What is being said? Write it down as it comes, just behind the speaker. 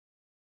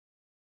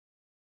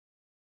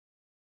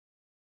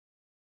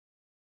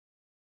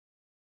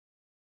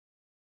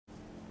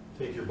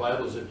Take your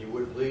Bibles, if you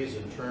would please,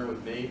 and turn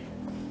with me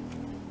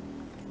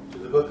to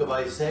the book of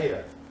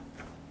Isaiah.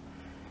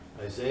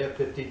 Isaiah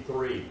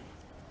 53.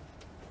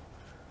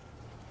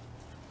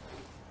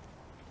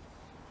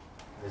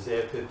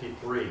 Isaiah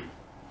 53.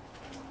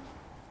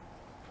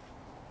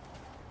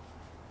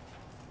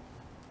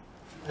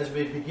 As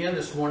we begin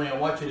this morning, I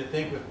want you to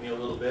think with me a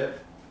little bit.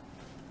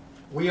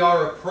 We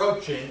are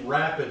approaching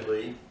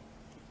rapidly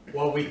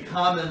what we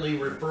commonly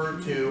refer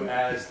to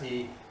as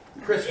the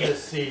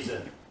Christmas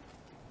season,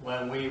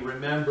 when we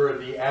remember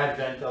the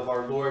advent of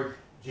our Lord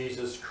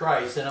Jesus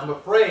Christ. And I'm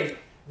afraid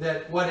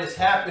that what has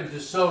happened to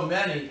so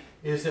many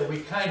is that we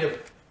kind of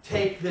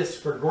take this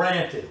for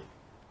granted.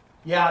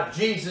 Yeah,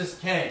 Jesus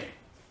came.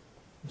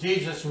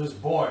 Jesus was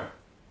born.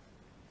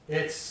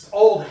 It's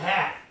old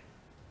hat.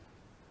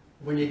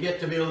 When you get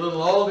to be a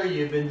little older,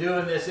 you've been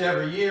doing this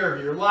every year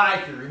of your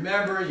life. You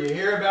remember, you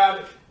hear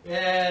about it,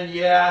 and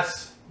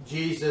yes,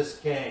 Jesus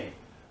came.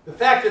 The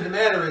fact of the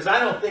matter is, I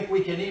don't think we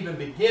can even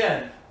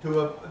begin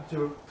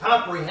to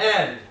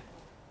comprehend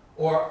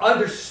or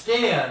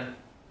understand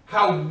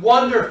how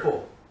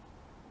wonderful,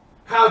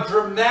 how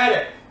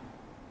dramatic,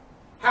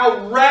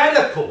 how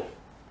radical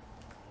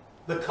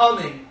the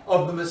coming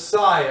of the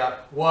Messiah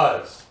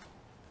was.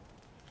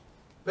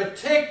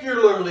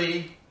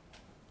 Particularly,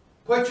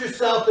 put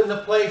yourself in the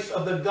place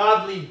of the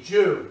godly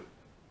Jew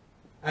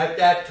at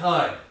that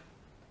time.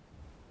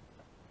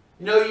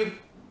 You know,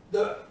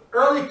 the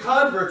early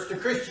converts to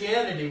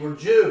Christianity were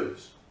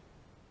Jews.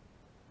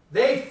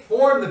 They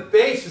formed the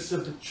basis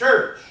of the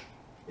church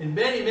in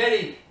many,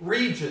 many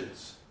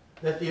regions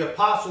that the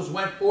apostles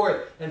went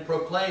forth and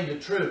proclaimed the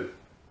truth.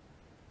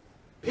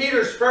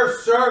 Peter's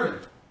first sermon,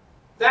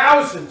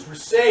 thousands were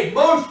saved,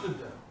 most of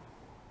them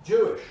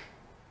Jewish.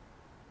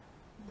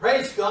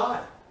 Praise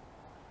God.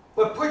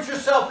 But put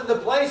yourself in the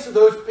place of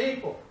those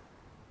people.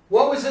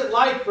 What was it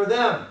like for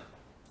them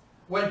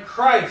when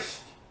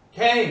Christ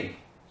came?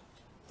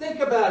 Think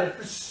about it.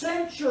 For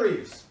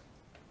centuries,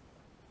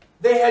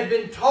 they had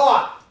been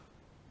taught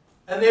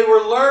and they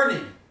were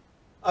learning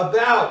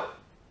about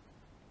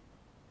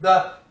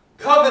the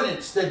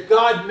covenants that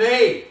God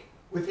made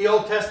with the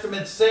Old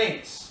Testament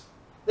saints.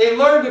 They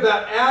learned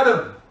about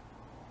Adam.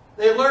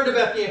 They learned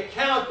about the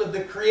account of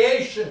the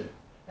creation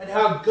and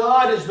how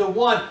God is the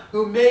one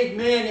who made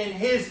man in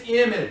His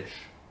image.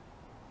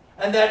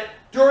 And that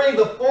during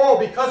the fall,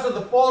 because of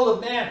the fall of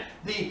man,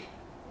 the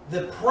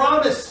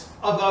promise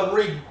of a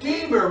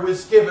Redeemer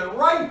was given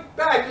right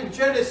back in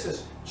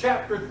Genesis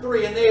chapter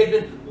 3. And they had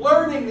been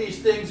learning these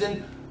things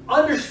and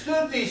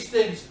understood these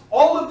things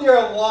all of their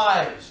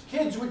lives.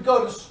 Kids would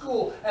go to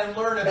school and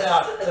learn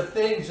about the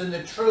things and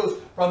the truths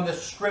from the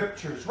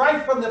Scriptures.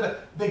 Right from the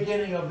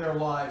beginning of their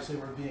lives, they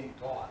were being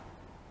taught.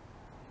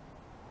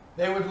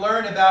 They would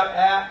learn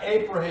about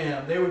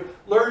Abraham. They would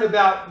learn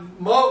about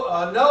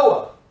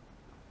Noah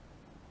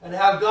and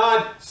how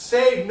God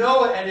saved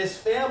Noah and his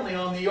family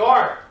on the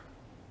ark.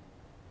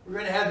 We're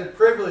going to have the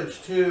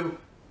privilege to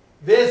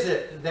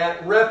visit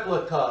that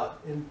replica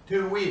in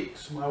 2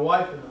 weeks, my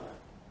wife and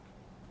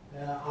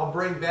I. I'll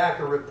bring back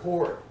a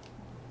report.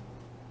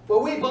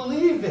 But we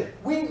believe it.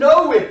 We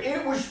know it.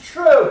 It was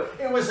true.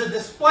 It was a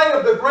display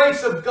of the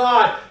grace of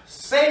God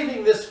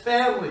saving this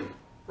family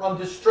from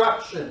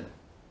destruction.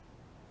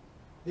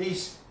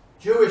 These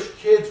Jewish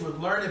kids would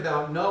learn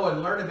about Noah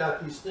and learn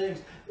about these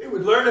things. They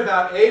would learn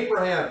about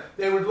Abraham.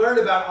 They would learn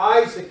about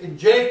Isaac and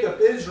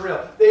Jacob,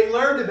 Israel. They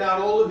learned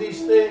about all of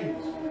these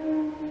things.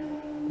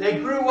 They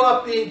grew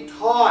up being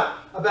taught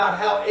about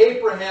how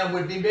Abraham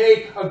would be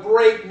made a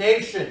great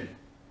nation.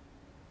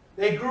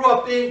 They grew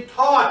up being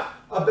taught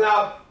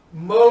about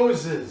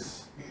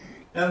Moses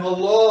and the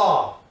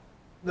law,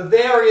 the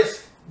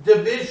various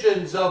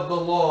divisions of the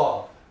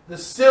law, the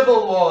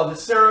civil law, the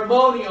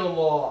ceremonial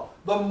law,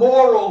 the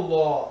moral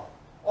law.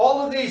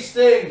 All of these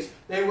things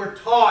they were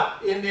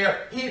taught in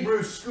their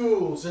Hebrew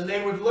schools, and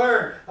they would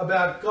learn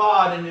about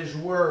God and His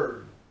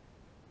Word.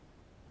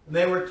 And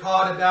they were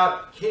taught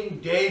about King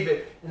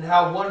David and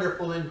how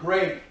wonderful and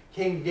great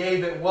King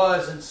David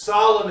was, and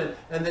Solomon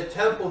and the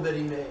temple that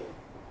he made.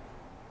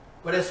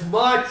 But as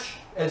much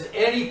as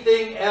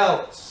anything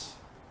else,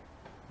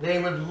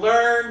 they would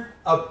learn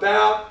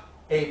about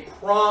a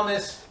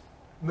promised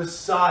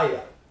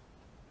Messiah.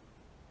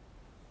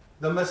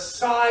 The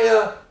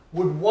Messiah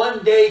would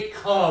one day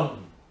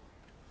come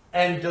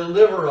and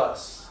deliver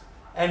us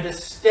and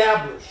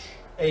establish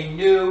a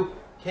new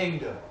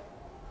kingdom.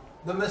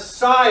 The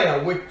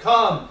Messiah would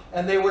come,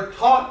 and they were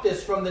taught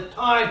this from the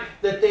time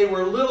that they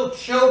were little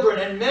children,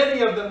 and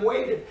many of them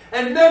waited,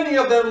 and many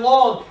of them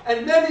longed,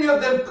 and many of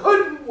them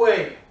couldn't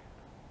wait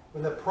for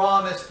the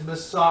promised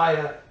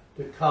Messiah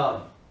to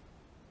come.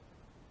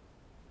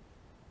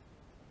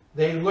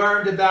 They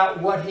learned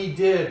about what He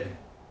did.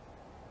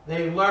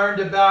 They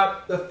learned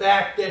about the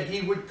fact that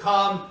He would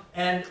come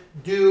and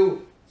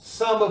do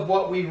some of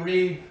what we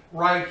read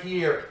right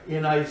here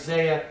in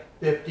Isaiah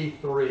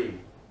 53.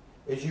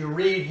 As you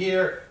read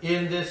here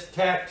in this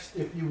text,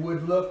 if you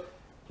would look,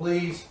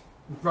 please,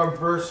 from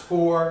verse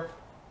 4,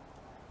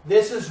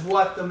 this is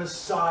what the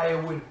Messiah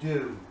would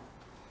do.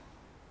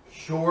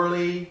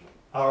 Surely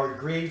our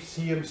griefs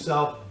he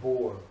himself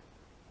bore,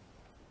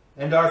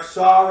 and our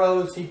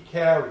sorrows he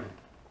carried.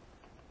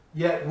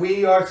 Yet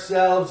we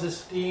ourselves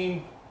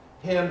esteemed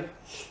him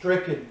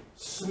stricken,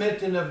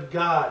 smitten of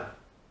God,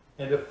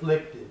 and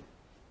afflicted.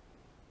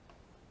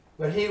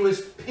 But he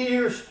was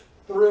pierced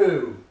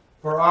through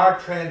for our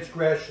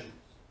transgressions.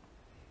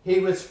 He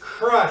was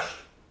crushed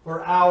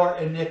for our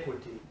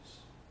iniquities.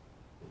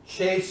 The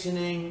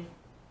chastening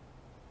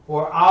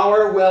for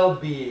our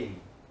well-being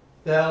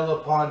fell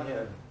upon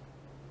him,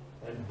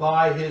 and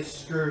by his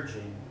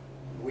scourging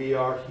we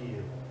are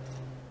healed.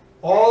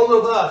 All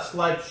of us,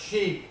 like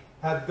sheep,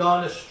 have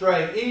gone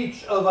astray.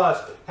 Each of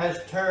us has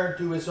turned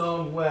to his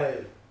own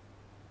way.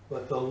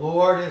 But the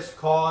Lord has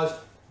caused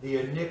the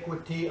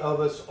iniquity of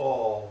us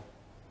all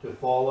to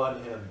fall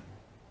on him.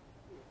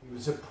 He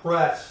was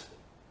oppressed.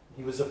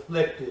 He was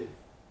afflicted.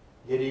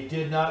 Yet he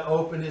did not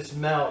open his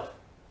mouth.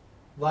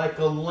 Like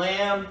a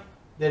lamb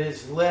that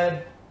is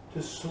led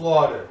to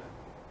slaughter,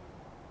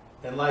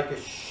 and like a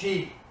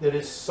sheep that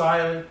is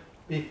silent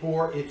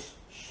before its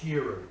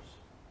shearers,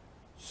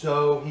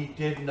 so he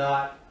did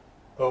not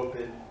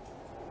open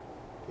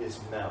his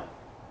mouth.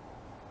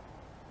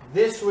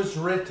 This was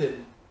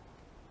written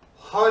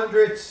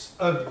hundreds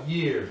of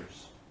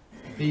years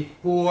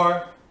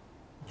before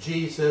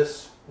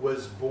Jesus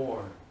was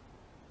born.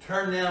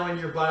 Turn now in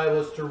your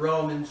Bibles to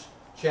Romans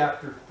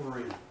chapter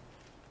 3.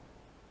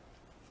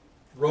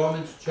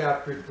 Romans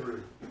chapter 3.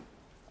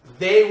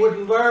 They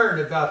would learn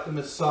about the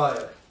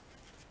Messiah.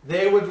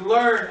 They would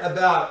learn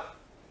about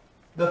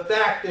the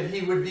fact that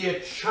he would be a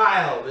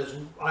child, as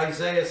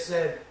Isaiah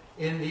said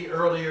in the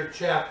earlier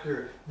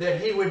chapter,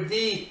 that he would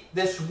be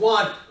this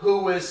one who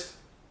was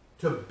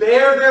to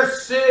bear their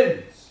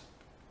sins.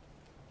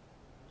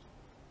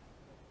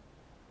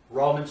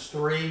 Romans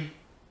 3,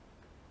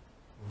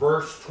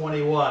 verse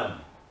 21.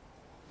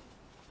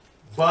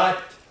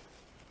 But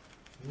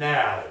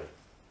now.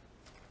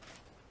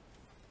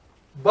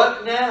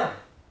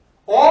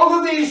 All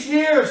of these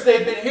years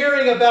they've been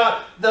hearing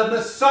about the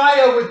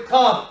Messiah would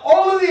come.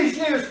 All of these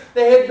years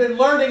they had been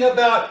learning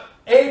about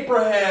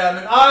Abraham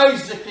and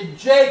Isaac and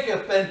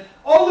Jacob. And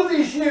all of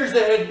these years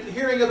they had been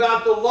hearing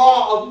about the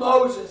law of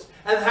Moses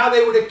and how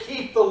they were to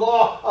keep the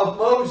law of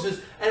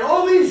Moses. And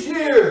all these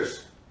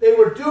years they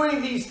were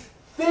doing these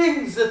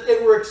things that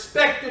they were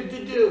expected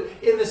to do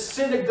in the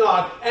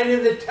synagogue and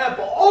in the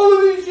temple. All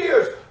of these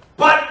years.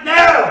 But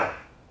now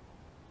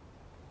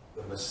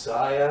the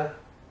Messiah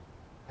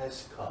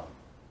has come.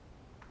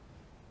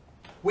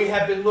 We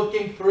have been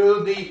looking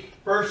through the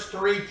first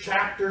 3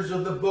 chapters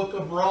of the book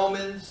of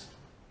Romans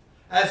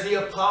as the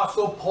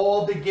Apostle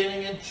Paul,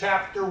 beginning in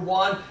chapter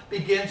 1,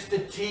 begins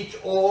to teach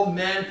all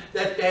men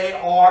that they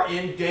are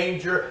in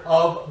danger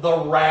of the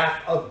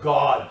wrath of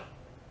God.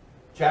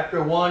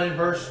 Chapter 1 and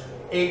verse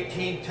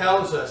 18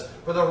 tells us,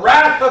 "For the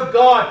wrath of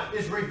God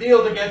is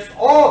revealed against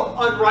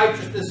all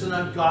unrighteousness and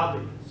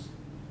ungodliness."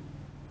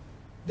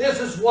 This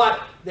is what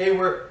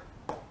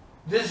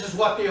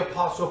the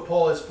Apostle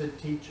Paul has been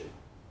teaching.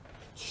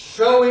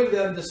 Showing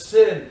them the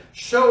sin,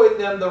 showing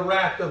them the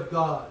wrath of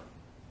God.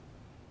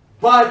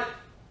 But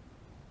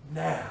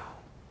now,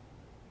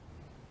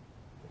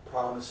 the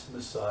promised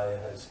Messiah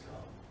has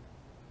come.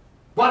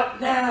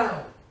 But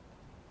now,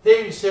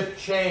 things have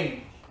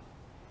changed.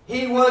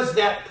 He was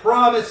that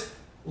promised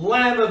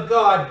Lamb of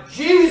God.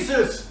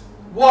 Jesus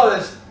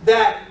was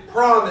that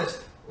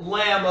promised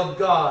Lamb of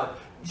God.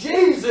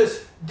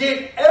 Jesus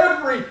did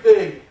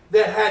everything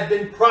that had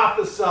been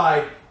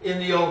prophesied in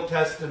the Old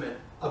Testament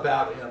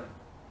about him.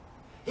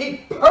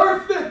 He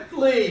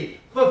perfectly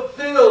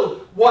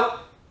fulfilled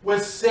what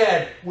was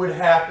said would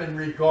happen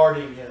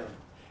regarding him.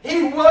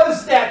 He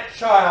was that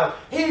child.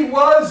 He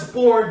was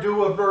born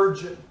to a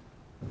virgin.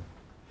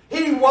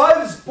 He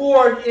was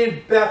born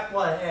in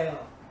Bethlehem.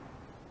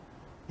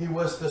 He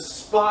was the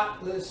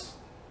spotless,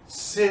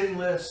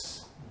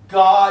 sinless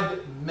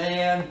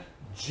God-man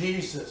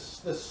Jesus,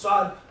 the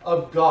Son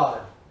of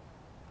God,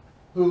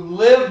 who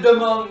lived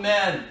among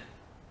men,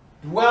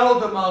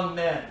 dwelled among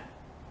men,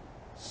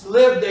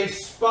 lived a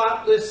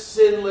spotless,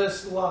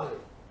 sinless life.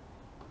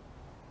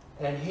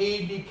 And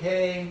he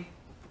became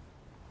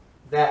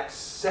that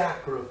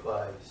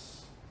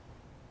sacrifice,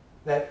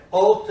 that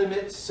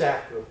ultimate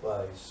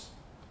sacrifice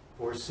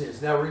for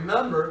sins. Now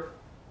remember,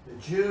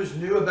 the Jews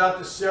knew about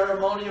the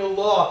ceremonial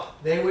law.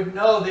 They would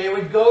know. They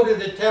would go to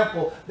the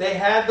temple. They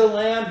had the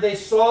lamb. They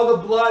saw the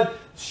blood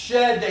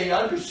shed. They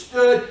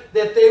understood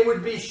that they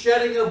would be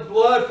shedding of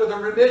blood for the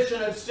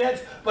remission of sins.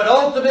 But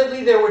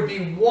ultimately there would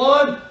be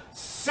one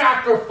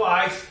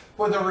sacrifice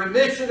for the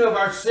remission of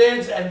our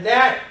sins, and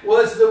that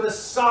was the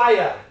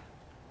Messiah.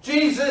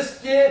 Jesus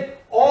did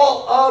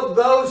all of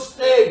those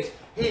things.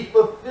 He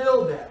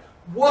fulfilled that.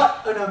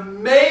 What an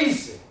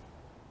amazing,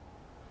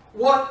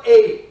 what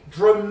a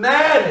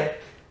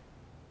dramatic,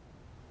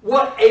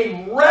 what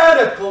a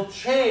radical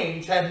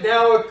change had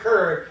now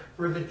occurred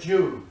for the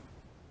Jew.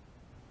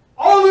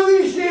 All of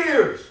these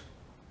years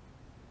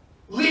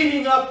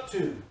leading up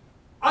to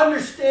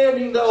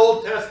understanding the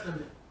Old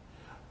Testament,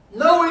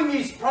 knowing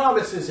these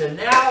promises, and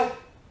now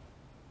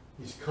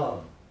He's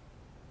come.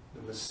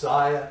 The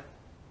Messiah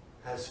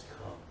has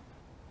come.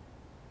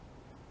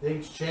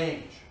 Things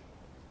change.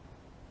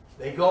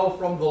 They go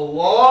from the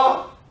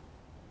law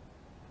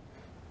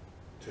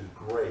to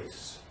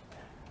grace.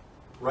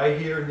 Right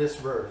here in this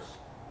verse.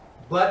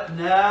 But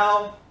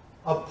now,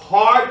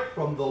 apart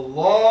from the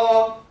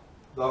law,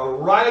 the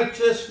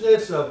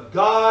righteousness of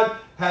God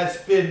has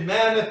been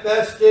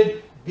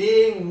manifested,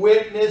 being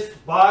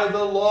witnessed by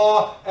the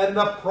law and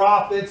the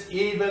prophets,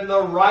 even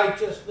the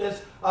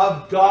righteousness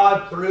of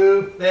God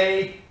through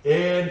faith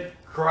in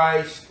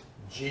Christ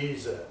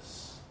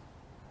Jesus.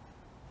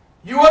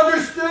 You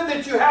understood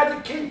that you had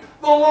to keep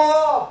the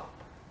law.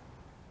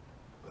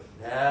 But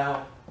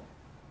now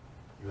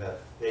you have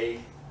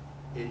faith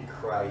in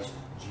Christ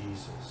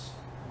Jesus.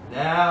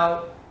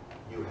 Now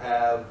you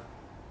have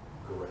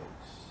grace.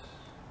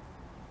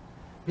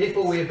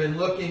 People, we have been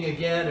looking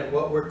again at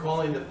what we're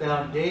calling the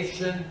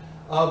foundation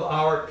of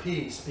our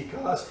peace.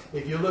 Because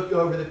if you look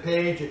over the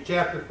page at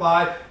chapter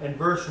 5 and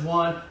verse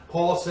 1,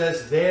 Paul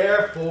says,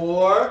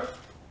 therefore,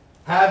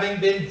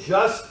 having been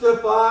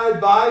justified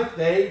by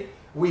faith,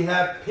 we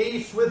have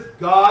peace with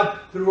God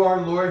through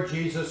our Lord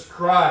Jesus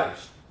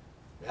Christ.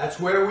 That's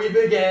where we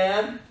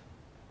began.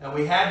 And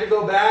we had to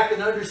go back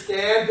and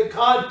understand the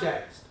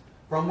context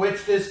from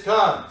which this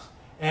comes.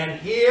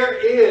 And here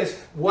is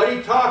what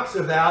he talks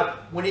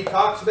about when he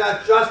talks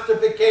about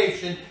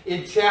justification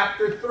in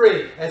chapter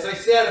 3. As I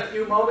said a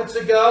few moments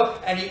ago,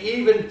 and he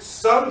even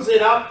sums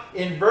it up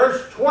in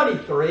verse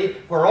 23,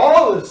 for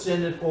all have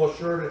sinned and fall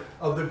short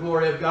of the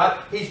glory of God.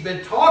 He's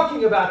been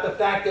talking about the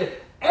fact that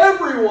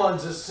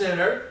everyone's a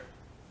sinner.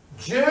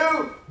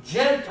 Jew,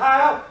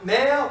 Gentile,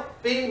 male,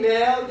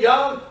 female,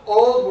 young,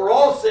 old, we're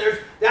all sinners.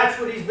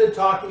 That's what he's been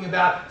talking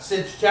about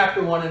since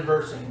chapter 1 and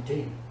verse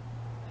 18.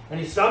 And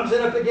he sums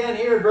it up again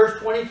here in verse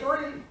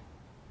 23.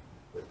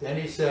 But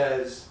then he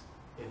says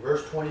in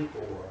verse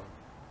 24,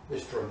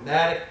 this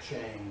dramatic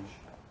change,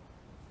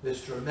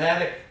 this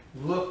dramatic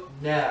look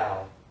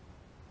now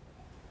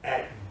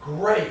at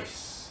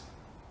grace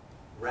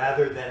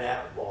rather than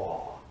at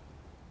law.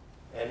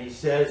 And he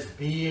says,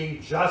 being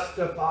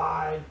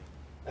justified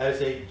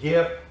as a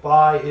gift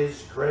by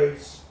his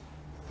grace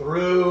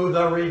through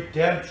the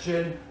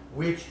redemption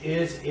which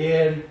is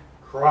in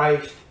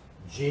Christ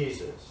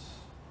Jesus.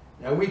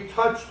 Now, we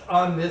touched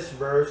on this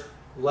verse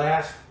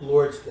last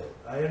Lord's Day.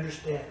 I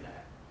understand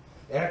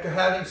that. After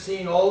having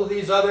seen all of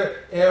these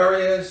other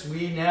areas,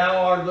 we now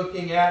are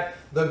looking at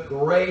the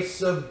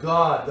grace of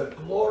God, the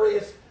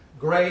glorious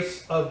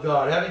grace of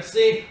God. Having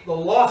seen the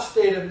lost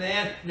state of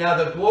man,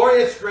 now the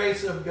glorious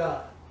grace of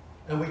God.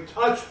 And we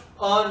touched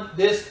on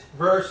this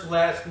verse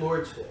last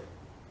Lord's Day.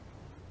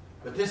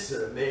 But this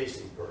is an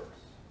amazing verse.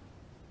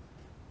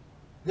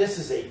 This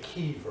is a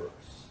key verse.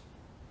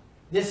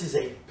 This is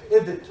a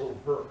pivotal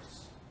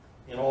verse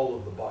in all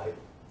of the Bible.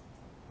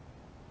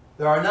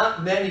 There are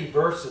not many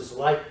verses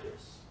like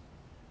this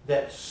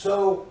that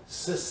so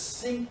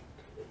succinctly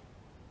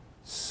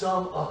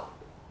sum up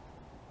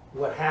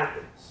what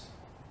happens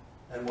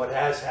and what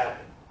has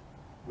happened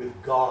with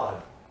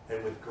God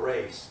and with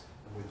grace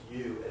and with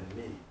you and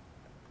me.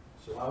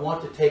 So I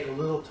want to take a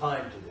little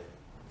time today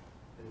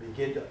and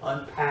begin to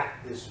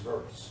unpack this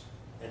verse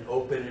and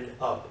open it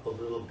up a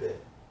little bit.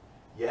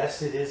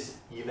 Yes, it is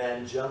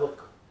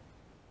evangelical,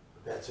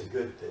 but that's a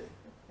good thing.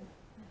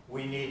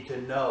 We need to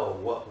know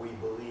what we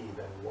believe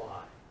and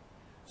why.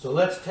 So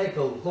let's take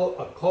a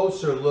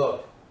closer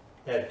look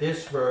at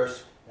this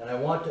verse, and I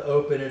want to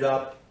open it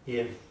up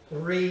in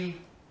 3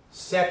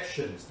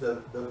 sections.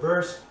 The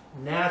verse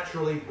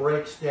naturally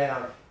breaks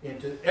down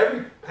into,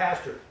 every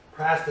pastor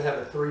has to have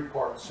a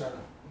 3-part sermon.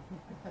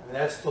 And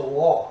that's the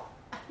law.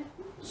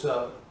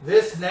 So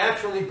this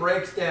naturally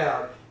breaks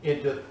down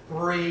into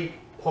 3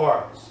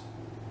 parts.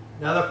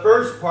 Now the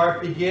first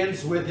part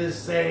begins with his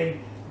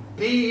saying,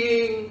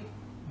 being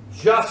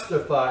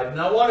justified.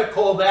 And I want to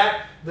call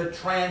that the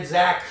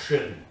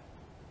transaction.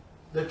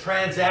 The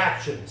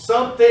transaction.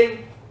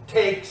 Something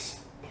takes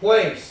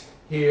place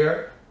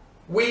here.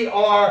 We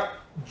are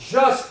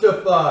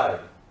justified.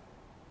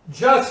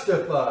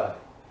 Justified.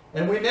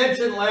 And we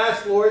mentioned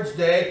last Lord's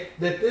Day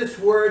that this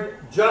word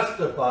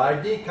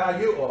justified,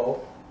 dikaiuo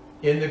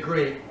in the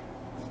Greek,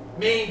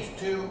 means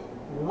to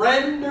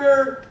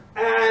render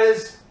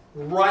as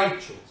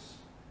righteous.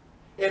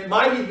 It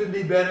might even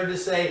be better to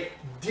say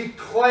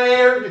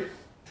declared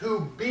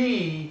to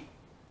be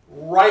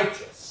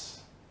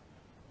righteous.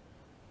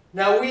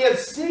 Now we have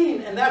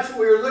seen, and that's what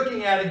we were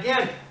looking at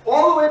again,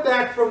 all the way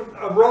back from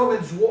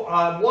Romans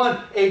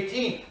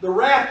 1:18, the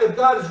wrath of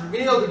God is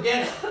revealed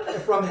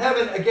from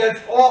heaven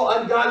against all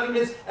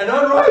ungodliness and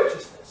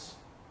unrighteousness.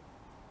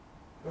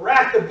 The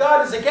wrath of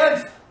God is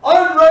against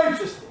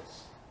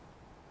unrighteousness.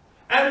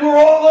 And we're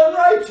all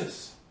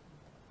unrighteous.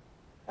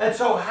 And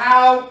so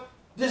how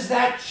does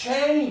that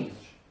change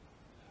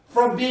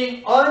from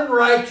being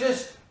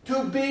unrighteous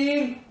to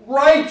being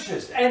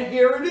righteous? And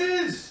here it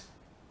is.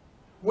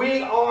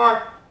 We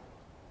are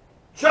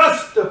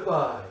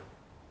justified,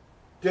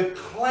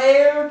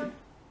 declared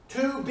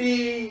to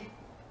be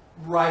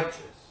righteous.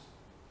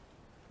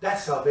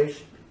 That's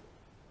salvation, people.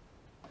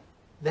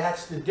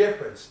 That's the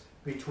difference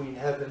between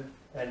heaven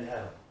and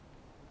hell.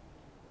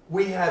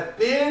 We have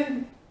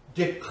been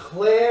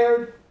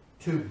declared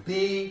to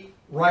be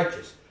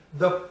righteous.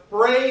 The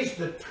phrase,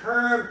 the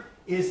term,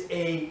 is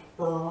a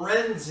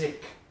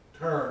forensic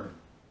term.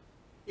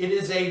 It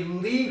is a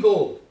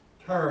legal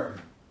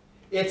term.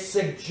 It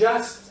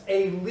suggests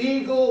a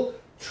legal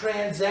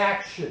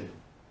transaction.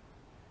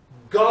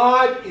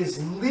 God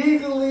is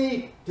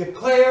legally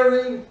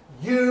declaring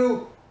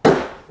you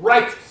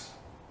righteous.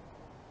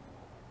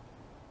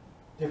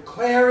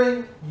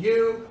 Declaring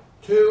you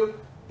to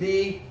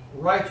be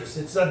righteous.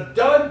 It's a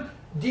done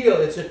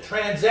deal. It's a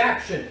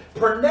transaction.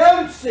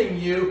 Pronouncing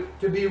you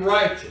to be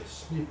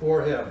righteous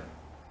before Him.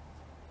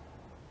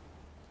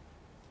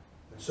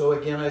 And so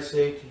again I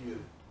say to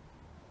you,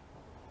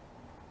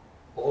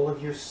 all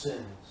of your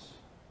sins,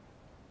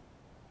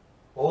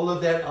 all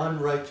of that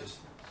unrighteousness,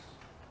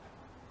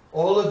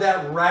 all of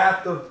that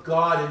wrath of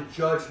God and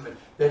judgment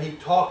that He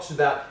talks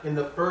about in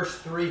the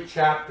first 3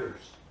 chapters,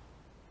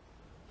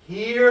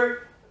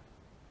 here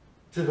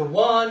to the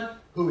one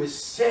who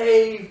is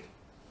saved,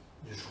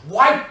 is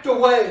wiped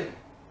away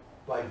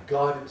by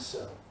God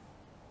Himself.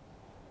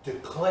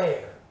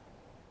 Declared,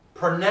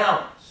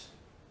 pronounced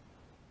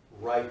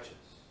righteous.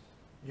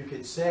 You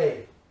could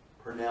say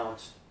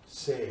pronounced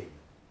saved.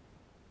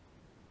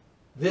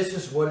 This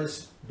is what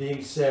is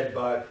being said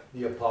by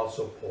the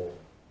Apostle Paul.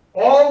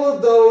 All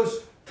of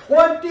those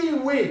 20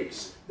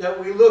 weeks that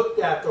we looked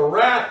at, the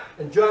wrath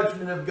and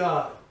judgment of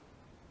God,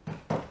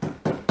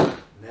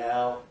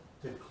 now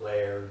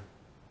declared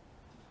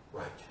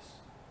righteous.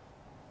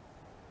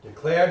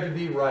 Declared to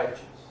be righteous.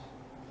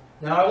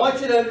 Now I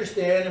want you to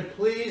understand, and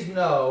please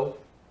know,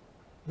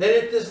 that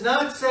it does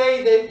not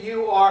say that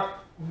you are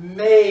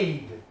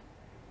made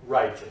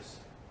righteous.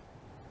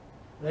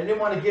 And I didn't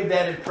want to give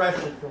that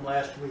impression from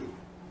last week.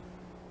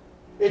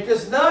 It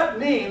does not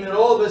mean that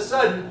all of a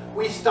sudden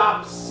we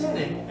stop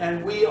sinning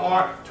and we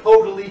are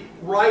totally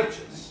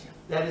righteous.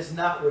 That is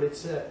not what it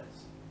says.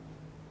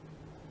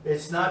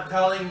 It's not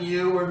telling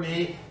you or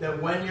me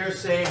that when you're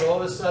saved,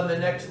 all of a sudden the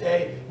next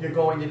day you're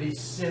going to be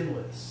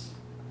sinless.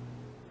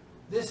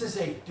 This is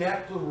a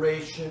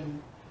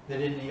declaration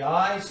that in the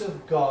eyes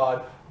of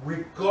God,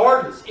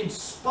 regardless, in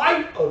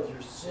spite of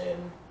your sin,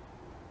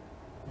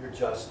 you're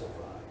justified.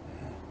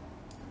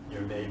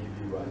 You're made to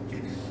be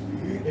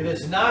righteous. It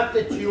is not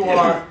that you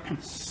are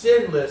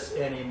sinless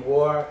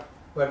anymore,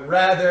 but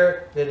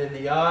rather that in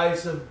the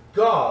eyes of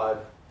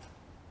God,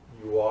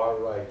 you are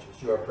righteous.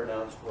 You are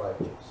pronounced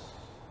righteous.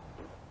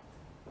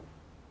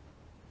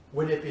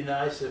 Wouldn't it be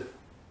nice if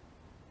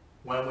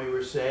when we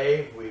were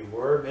saved, we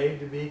were made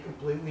to be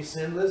completely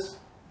sinless?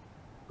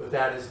 But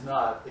that is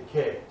not the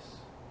case.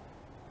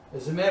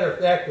 As a matter of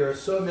fact, there are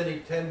so many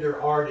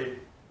tender-hearted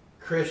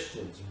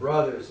Christians,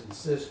 brothers and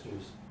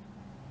sisters,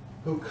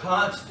 who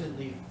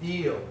constantly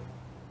feel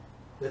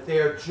that they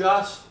are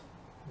just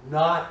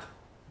not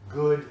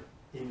good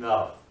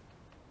enough.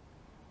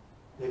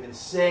 They've been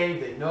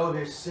saved, they know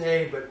they're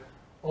saved, but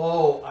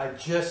oh, I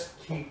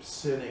just keep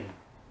sinning.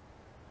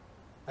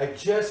 I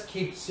just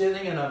keep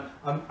sinning, and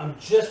I'm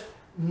just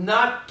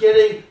not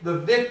getting the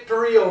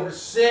victory over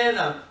sin.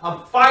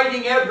 I'm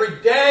fighting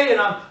every day,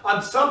 and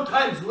I'm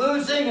sometimes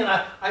losing, and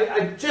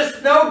I'm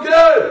just no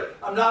good.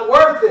 I'm not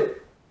worth it.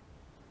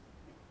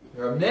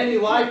 There are many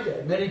like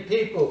that, many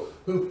people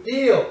who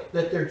feel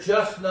that they're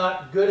just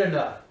not good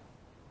enough.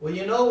 Well,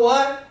 you know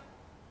what?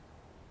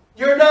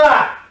 You're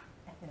not.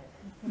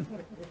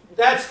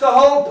 That's the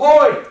whole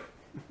point.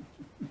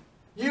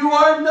 You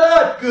are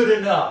not good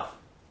enough.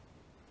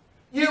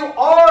 You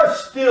are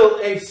still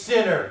a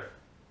sinner.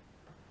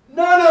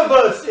 None of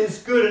us is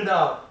good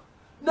enough.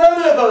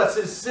 None of us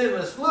is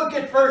sinless. Look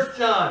at 1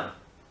 John.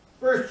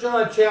 1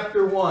 John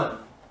chapter 1.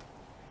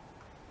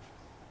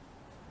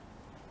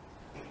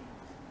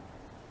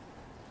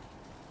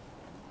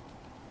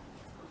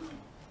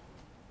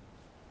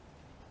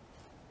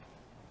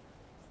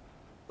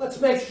 Let's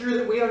make sure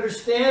that we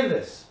understand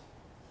this.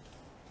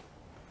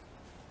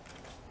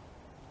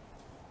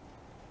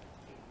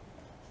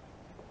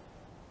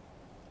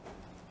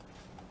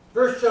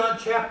 1 John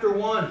chapter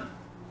 1.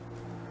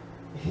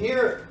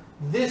 Here,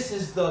 this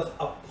is the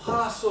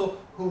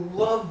apostle who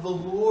loved the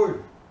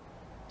Lord.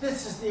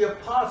 This is the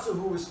apostle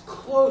who was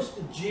close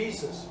to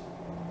Jesus.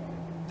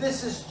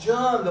 This is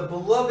John, the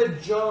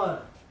beloved John.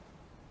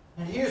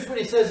 And here's what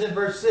he says in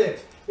verse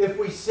 6. If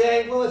we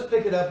say, well, let's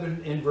pick it up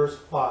in verse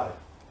 5.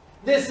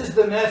 This is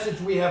the message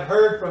we have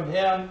heard from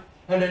him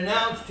and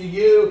announced to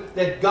you,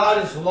 that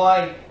God is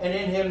light, and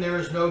in him there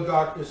is no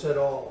darkness at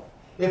all.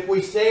 If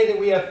we say that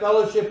we have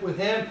fellowship with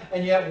him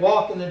and yet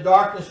walk in the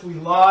darkness, we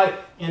lie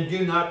and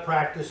do not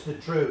practice the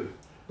truth.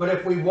 But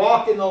if we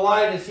walk in the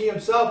light as he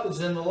himself is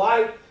in the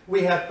light,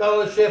 we have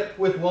fellowship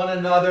with one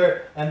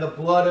another, and the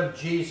blood of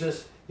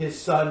Jesus, his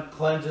Son,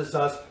 cleanses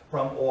us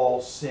from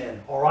all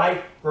sin. All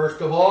right? First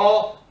of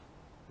all,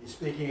 he's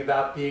speaking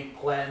about being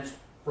cleansed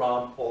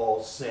from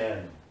all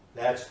sin.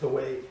 That's the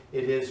way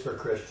it is for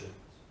Christians.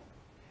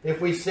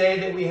 If we say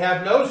that we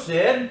have no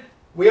sin,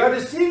 We are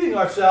deceiving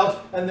ourselves,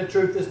 and the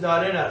truth is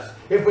not in us.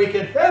 If we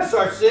confess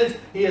our sins,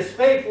 He is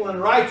faithful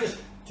and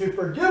righteous to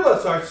forgive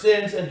us our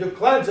sins and to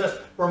cleanse us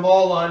from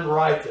all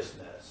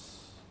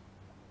unrighteousness.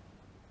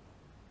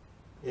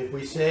 If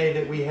we say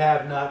that we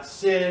have not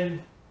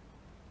sinned,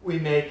 we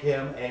make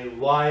Him a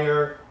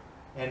liar,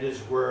 and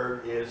His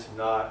word is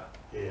not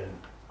in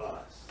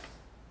us.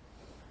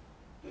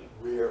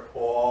 We're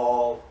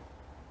all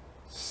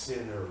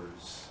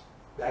sinners.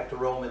 Back to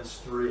Romans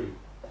 3.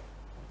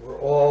 We're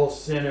all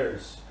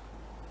sinners.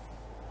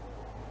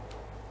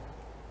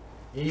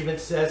 He even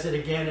says it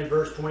again in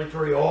verse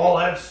 23. All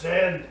have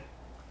sinned.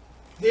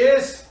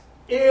 This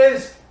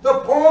is the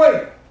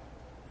point.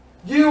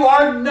 You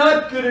are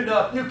not good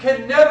enough. You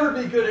can never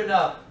be good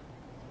enough.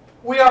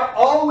 We are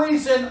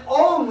always and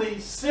only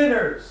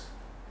sinners.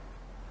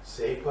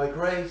 Saved by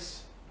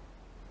grace,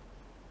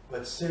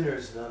 but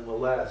sinners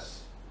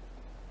nonetheless.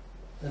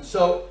 And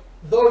so,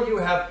 though you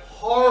have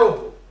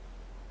horrible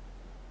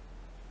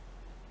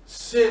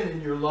sin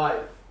in your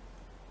life,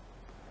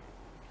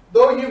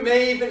 though you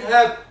may even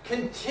have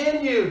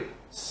continued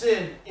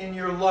sin in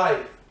your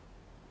life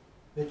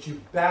that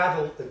you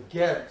battle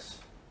against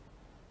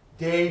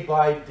day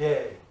by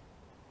day,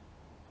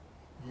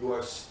 you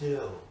are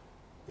still,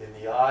 in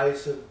the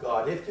eyes of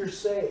God, if you're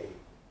saved,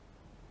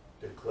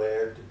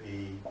 declared to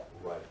be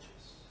righteous.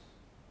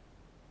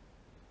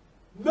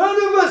 None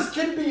of us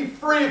can be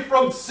free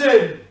from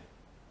sin.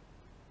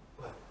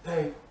 But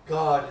thank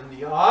God, in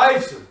the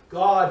eyes of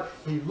God,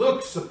 He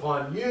looks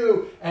upon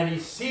you and He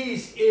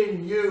sees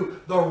in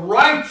you the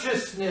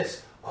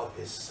righteousness of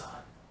His Son.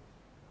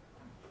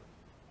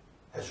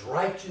 As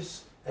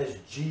righteous as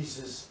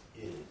Jesus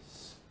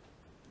is,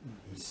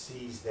 He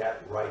sees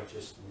that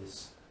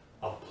righteousness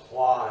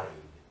applied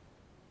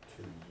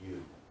to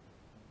you.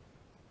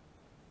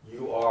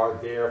 You are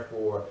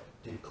therefore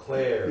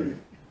declared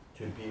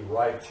to be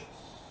righteous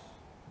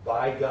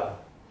by God,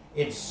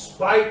 in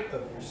spite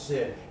of your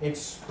sin, in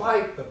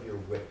spite of your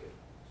wickedness.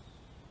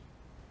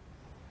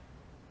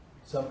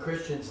 Some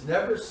Christians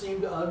never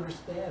seem to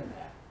understand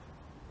that.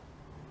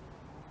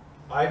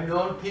 I've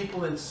known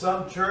people in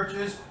some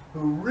churches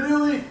who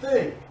really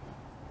think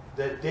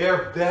that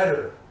they're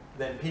better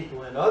than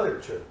people in other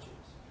churches.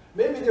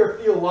 Maybe they're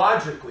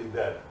theologically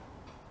better.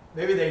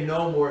 Maybe they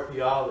know more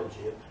theology,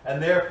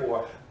 and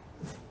therefore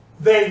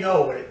they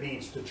know what it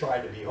means to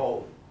try to be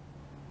holy.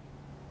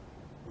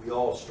 We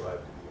all strive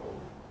to be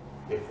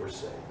holy if we're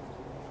saved.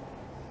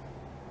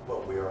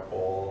 But we are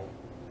all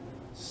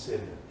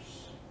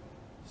sinners.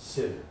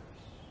 Sinners.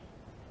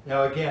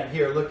 Now again,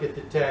 here, look at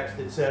the text.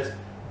 It says,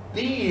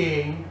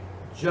 being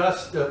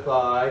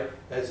justified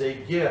as a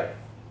gift.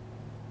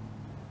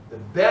 The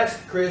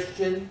best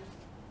Christian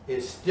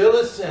is still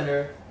a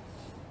sinner,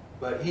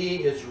 but he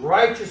is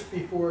righteous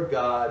before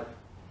God.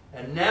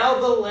 And now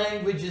the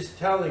language is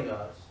telling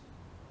us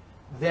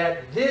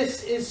that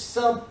this is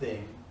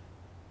something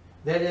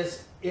that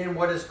is in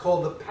what is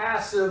called the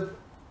passive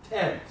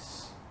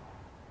tense.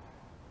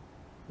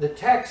 The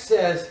text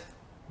says,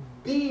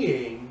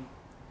 being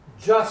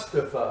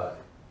justified.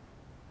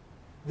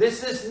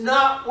 This is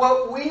not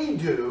what we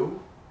do.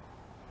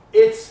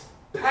 It's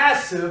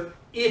passive.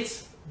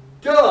 It's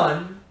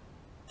done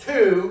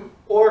to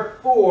or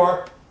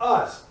for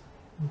us.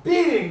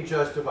 Being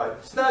justified.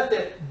 It's not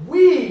that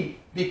we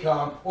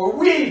become or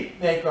we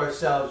make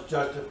ourselves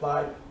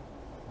justified.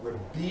 We're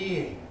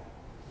being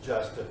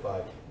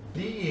justified.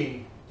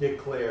 Being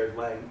declared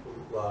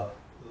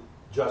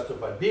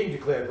justified. Being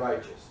declared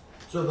righteous.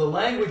 So the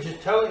language is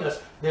telling us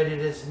that it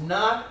is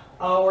not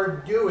our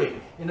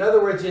doing. In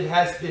other words, it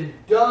has been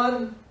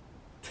done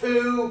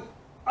to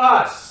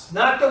us.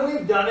 Not that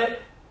we've done it.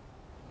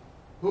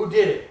 Who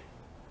did it?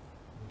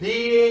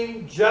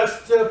 Being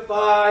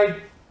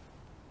justified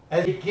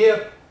as a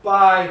gift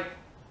by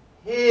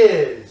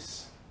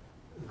His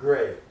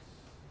grace.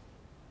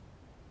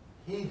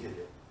 He did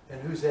it.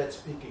 And who's that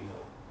speaking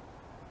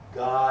of?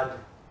 God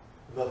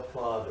the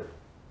Father.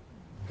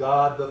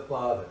 God the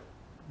Father.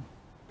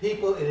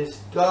 People, it is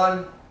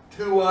done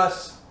to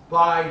us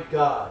by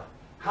God.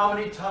 How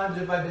many times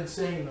have I been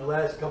saying in the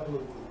last couple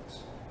of weeks?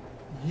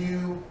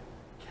 You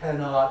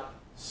cannot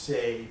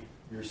save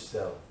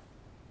yourself.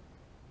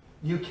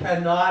 You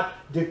cannot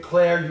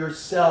declare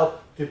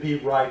yourself to be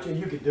righteous.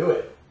 You can do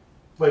it,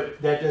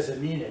 but that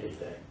doesn't mean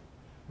anything.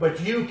 But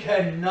you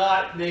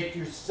cannot make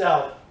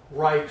yourself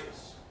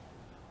righteous.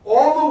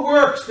 All the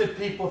works that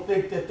people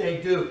think that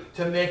they do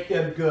to make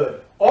them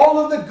good, all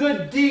of the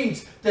good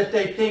deeds that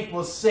they think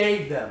will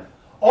save them,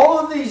 all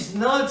of these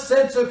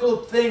nonsensical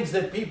things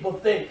that people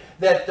think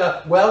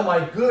that, well,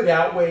 my good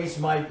outweighs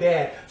my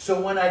bad. So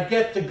when I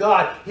get to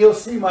God, He'll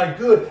see my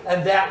good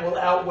and that will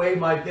outweigh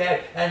my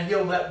bad and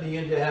He'll let me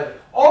into heaven.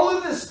 All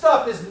of this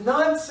stuff is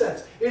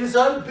nonsense. It is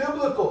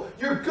unbiblical.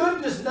 Your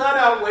good does not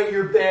outweigh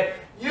your bad.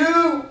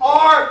 You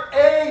are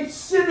a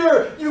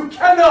sinner. You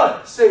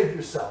cannot save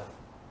yourself.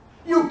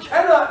 You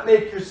cannot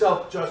make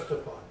yourself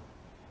justified.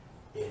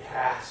 It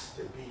has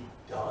to be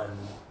done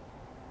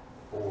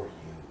for you.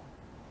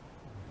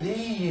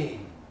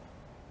 Being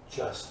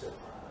justified.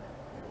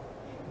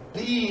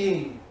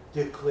 being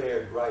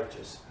declared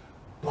righteous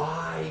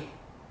by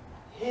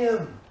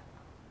Him,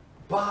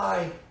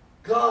 by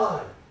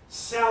God.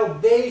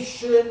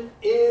 Salvation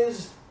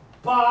is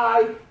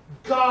by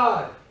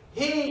God.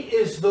 He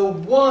is the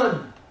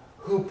one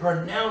who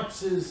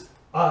pronounces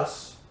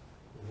us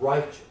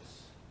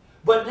righteous.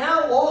 But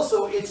now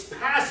also it's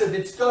passive,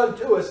 it's done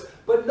to us.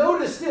 But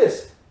notice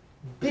this,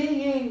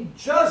 being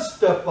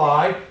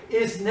justified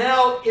is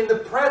now in the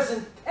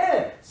present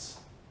tense.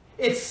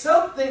 It's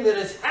something that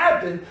has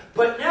happened,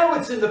 but now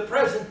it's in the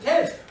present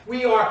tense.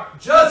 We are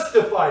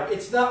justified.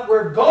 It's not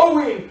we're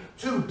going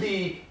to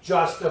be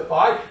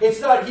justified. It's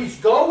not He's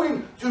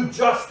going to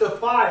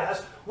justify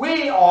us.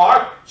 We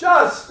are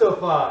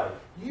justified.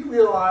 Do you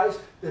realize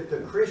that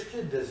the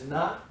Christian does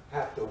not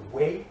have to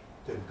wait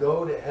to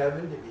go to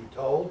heaven to be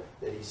told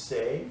that he's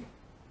saved?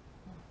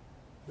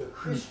 The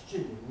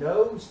Christian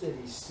knows that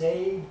he's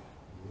saved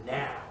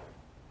now.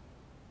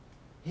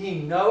 He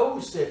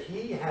knows that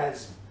he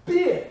has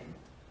been,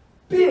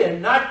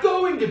 not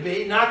going to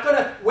be, not going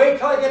to wait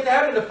till I get to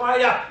heaven to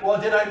find out,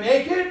 well, did I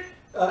make it?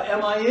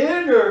 Am I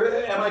in, or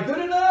am I good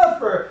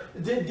enough? Or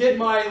did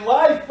my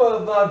life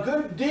of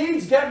good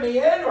deeds get me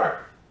in? Or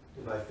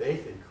did my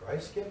faith in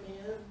Christ get me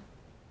in?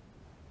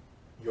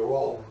 You're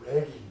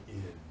already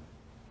in.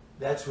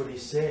 That's what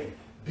he's saying.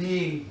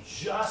 Being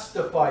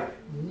justified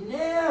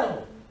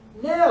now.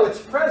 Now, it's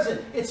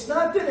present. It's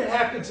not that it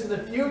happens in the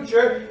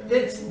future.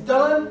 It's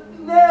done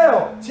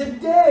now,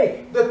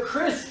 today. The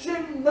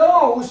Christian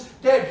knows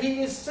that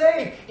he is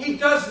saved. He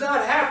does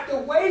not have to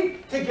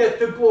wait to get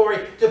the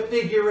glory to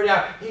figure it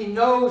out. He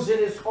knows in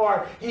his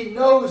heart. He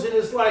knows in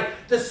his life.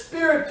 The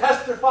Spirit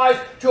testifies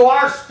to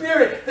our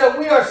spirit that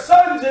we are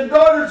sons and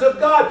daughters of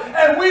God,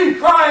 and we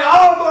cry,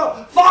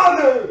 Abba,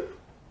 Father.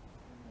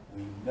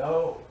 We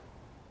know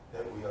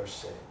that we are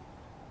saved.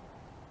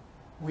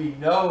 We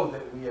know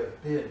that we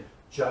have been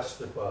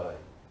justified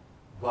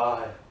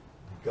by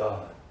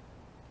God.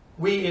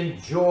 We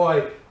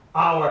enjoy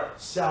our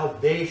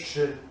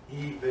salvation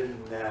even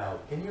now.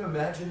 Can you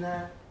imagine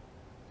that?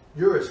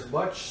 You're as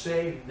much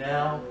saved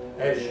now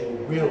as you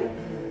will be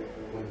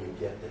when you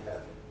get to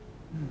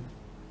heaven.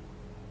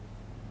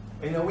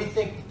 You know, we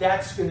think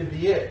that's going to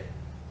be it.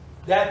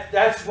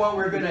 That's when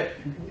we're going to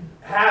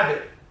have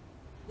it.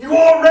 You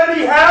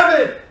already have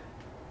it.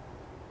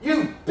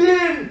 You've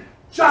been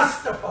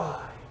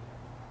justified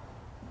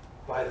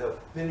by the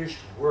finished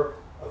work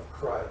of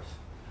Christ.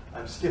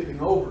 I'm skipping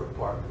over a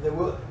part.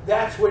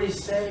 That's what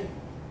he's saying.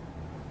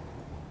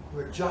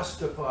 We're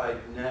justified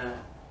now.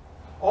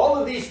 All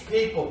of these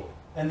people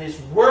and these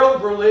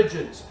world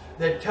religions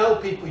that tell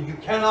people you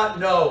cannot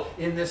know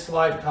in this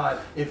lifetime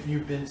if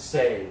you've been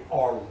saved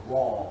are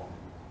wrong.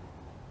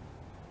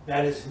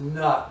 That is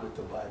not what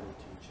the Bible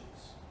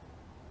teaches.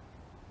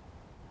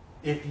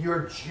 If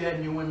you're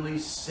genuinely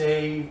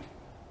saved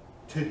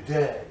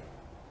today,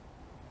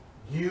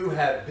 you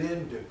have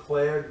been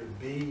declared to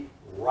be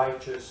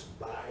righteous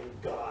by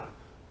God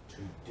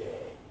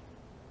today.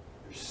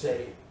 You're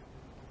saved.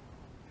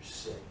 You're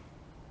saved.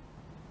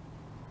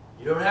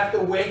 You don't have to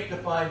wait to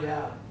find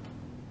out.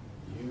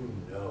 You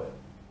know it.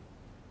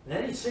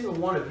 And any single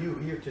one of you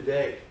here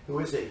today who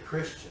is a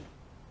Christian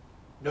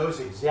knows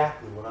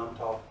exactly what I'm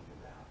talking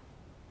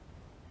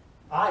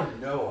about. I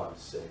know I'm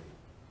saved.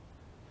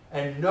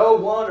 And no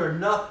one or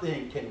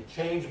nothing can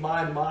change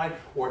my mind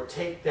or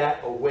take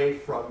that away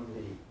from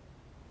me.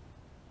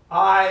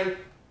 I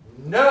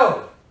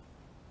know,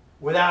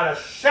 without a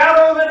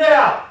shadow of a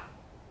doubt,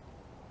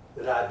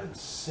 that I've been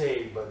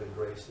saved by the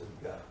grace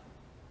of God.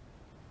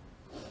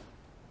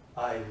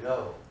 I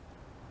know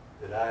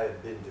that I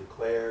have been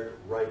declared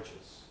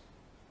righteous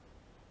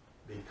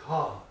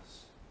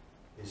because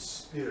His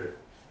Spirit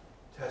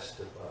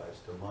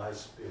testifies to my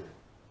spirit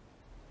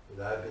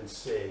that I've been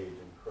saved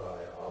and cry,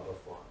 Abba,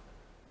 Father.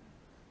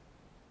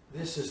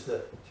 This is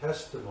the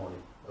testimony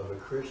of a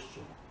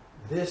Christian.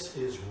 This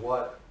is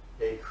what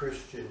a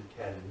Christian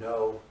can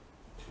know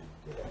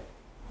today.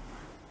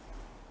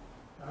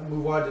 I'll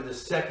move on to the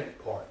second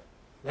part.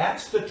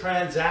 That's the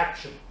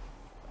transaction.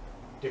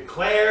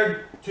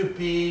 Declared to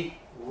be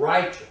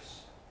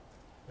righteous.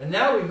 And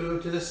now we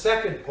move to the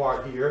second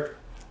part here.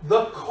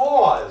 The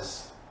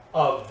cause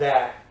of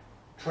that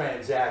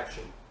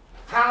transaction.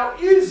 How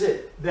is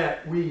it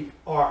that we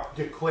are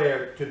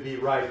declared to be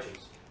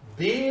righteous?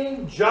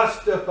 Being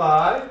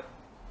justified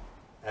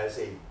as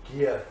a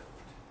gift.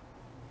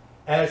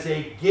 As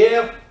a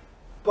gift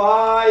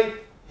by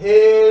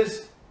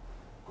His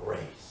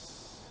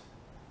grace.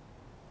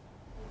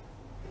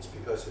 It's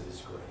because of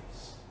His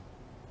grace.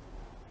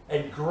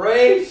 And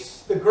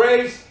grace, the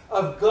grace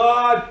of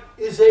God,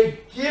 is a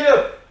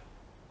gift.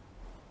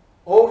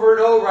 Over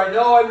and over. I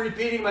know I'm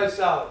repeating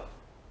myself.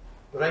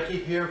 But I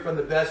keep hearing from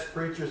the best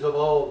preachers of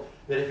old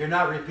that if you're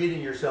not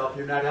repeating yourself,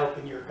 you're not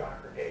helping your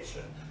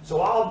congregation.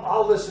 So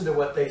I'll listen to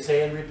what they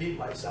say and repeat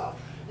myself.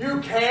 You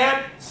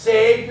can't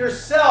save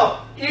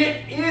yourself.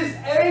 It is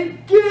a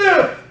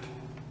gift.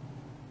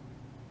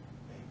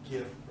 A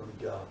gift from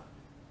God.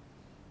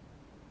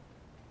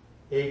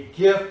 A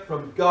gift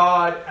from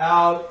God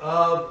out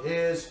of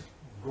His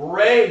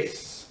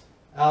grace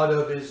out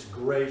of his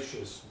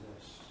graciousness.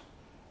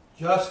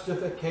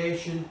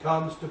 Justification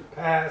comes to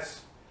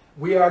pass.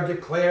 We are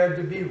declared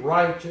to be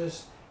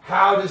righteous.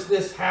 How does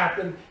this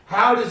happen?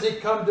 How does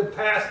it come to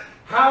pass?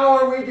 How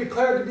are we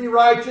declared to be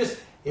righteous?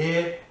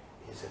 It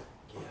is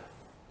a gift.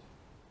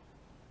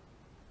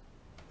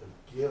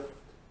 A gift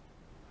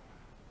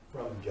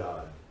from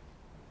God.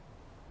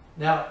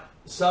 Now,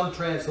 some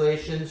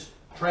translations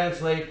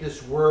translate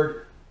this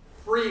word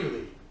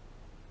freely.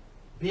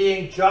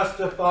 Being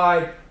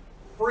justified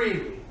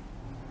freely.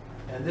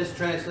 And this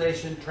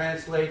translation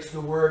translates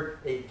the word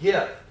a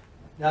gift.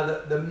 Now,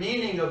 the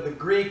meaning of the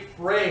Greek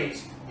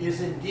phrase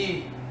is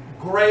indeed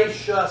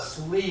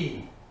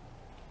graciously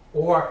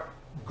or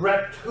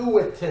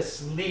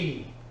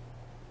gratuitously.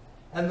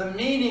 And the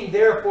meaning,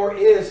 therefore,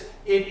 is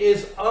it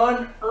is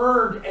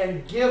unearned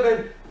and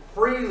given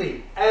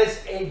freely,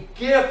 as a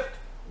gift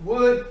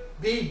would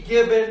be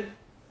given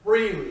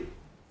freely.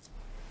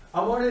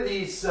 I'm one of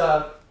these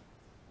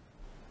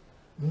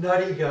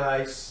nutty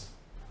guys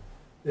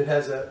that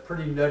has a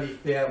pretty nutty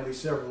family,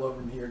 several of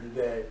them here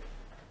today.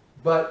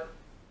 But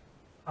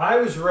I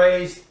was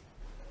raised,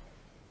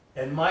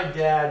 and my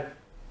dad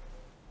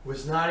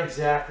was not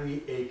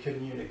exactly a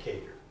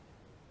communicator.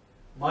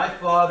 My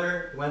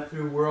father went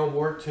through World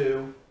War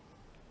II,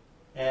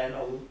 and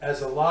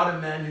as a lot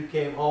of men who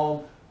came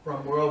home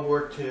from World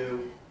War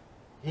II,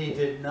 he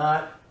did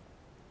not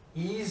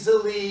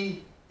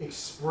easily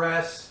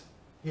express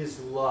his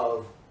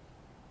love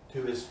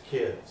to his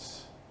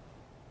kids.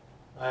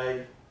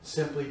 I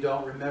simply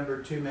don't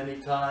remember too many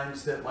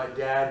times that my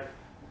dad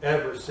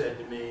ever said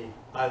to me,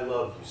 "I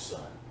love you,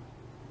 son."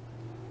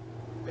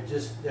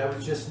 That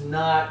was just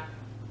not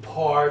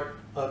part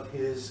of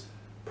his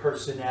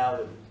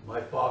personality.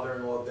 My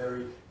father-in-law,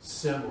 very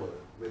similar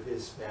with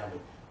his family.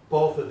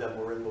 Both of them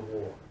were in the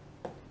war.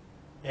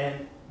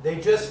 And they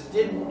just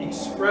didn't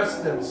express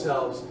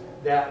themselves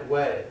that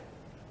way.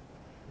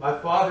 My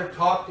father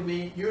talked to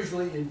me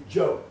usually in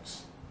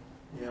jokes.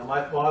 You know,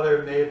 my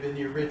father may have been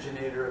the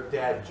originator of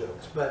dad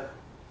jokes, but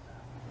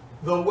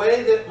the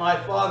way that my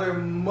father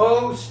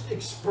most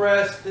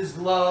expressed his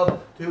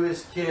love to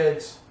his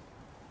kids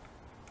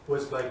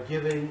was by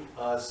giving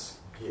us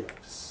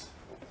gifts.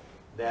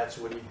 That's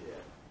what he did.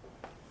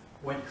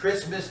 When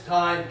Christmas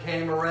time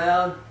came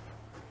around,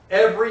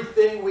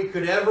 everything we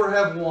could ever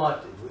have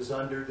wanted was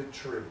under the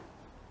tree.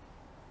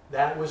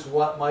 That was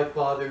what my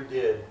father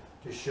did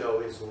to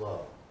show his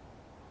love.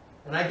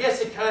 And I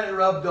guess it kind of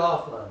rubbed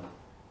off on me.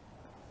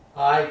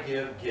 I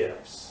give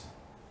gifts.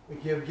 We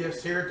give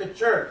gifts here at the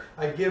church.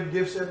 I give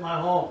gifts at my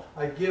home.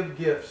 I give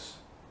gifts.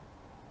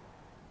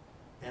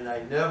 And I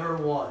never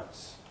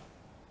once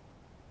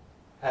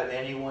have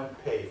anyone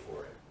pay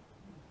for it.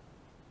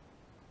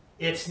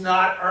 It's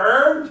not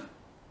earned.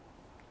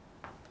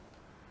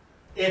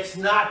 It's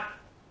not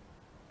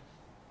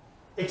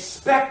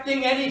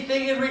expecting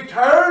anything in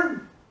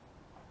return.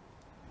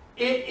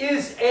 It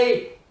is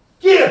a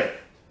gift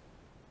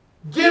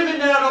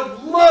given out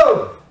of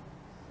love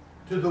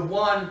to the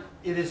one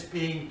it is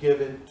being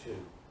given to.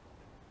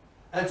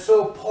 And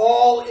so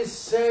Paul is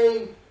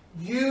saying,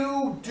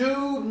 you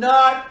do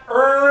not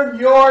earn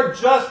your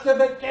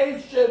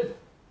justification.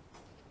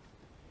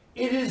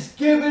 It is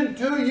given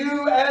to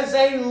you as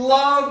a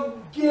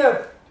love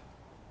gift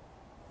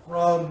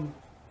from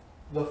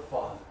the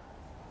Father.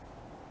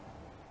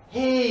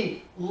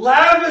 He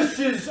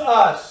lavishes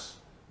us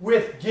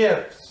with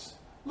gifts.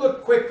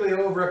 Look quickly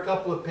over a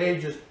couple of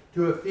pages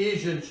to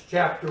Ephesians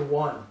chapter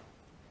 1.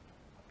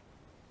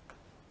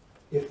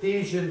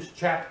 Ephesians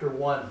chapter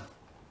 1.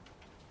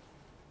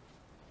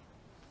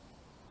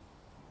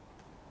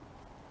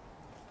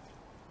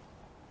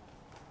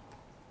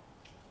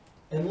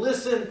 And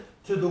listen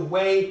to the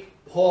way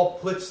Paul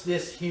puts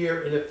this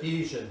here in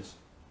Ephesians.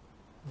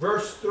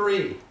 Verse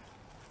 3.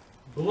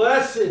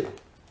 Blessed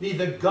be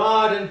the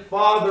God and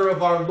Father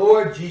of our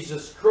Lord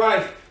Jesus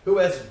Christ, who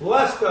has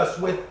blessed us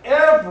with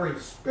every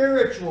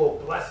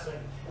spiritual blessing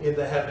in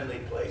the heavenly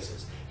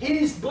places.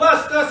 He's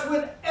blessed us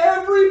with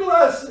every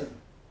blessing,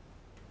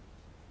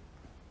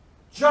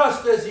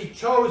 just as he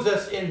chose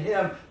us in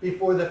him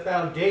before the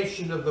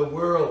foundation of the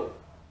world,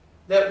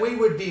 that we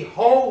would be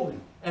holy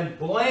and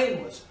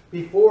blameless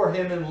before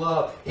him in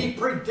love. He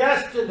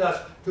predestined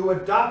us to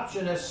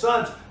adoption as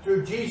sons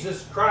through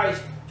Jesus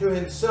Christ to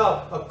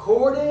himself,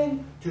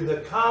 according to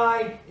the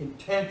kind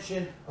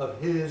intention of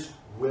his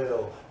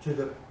will, to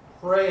the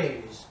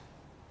praise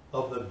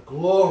of the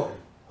glory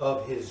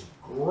of his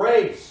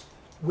grace,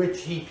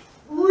 which he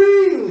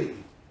freely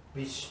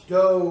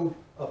bestowed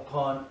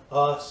upon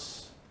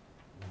us,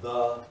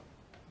 the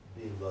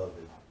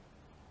beloved.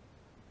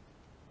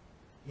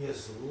 He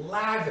has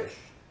lavished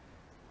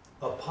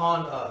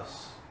upon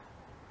us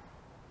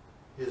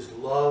his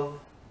love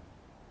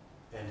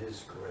and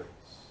his grace.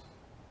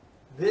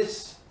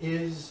 This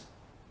is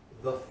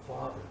the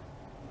Father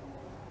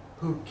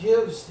who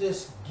gives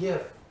this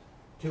gift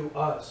to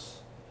us.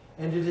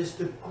 And it is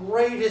the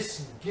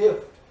greatest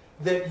gift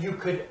that you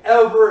could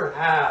ever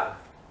have.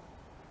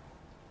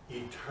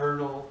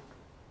 Eternal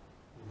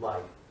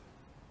life.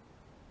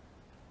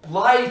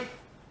 life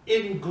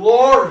in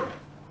glory,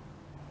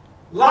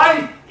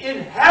 life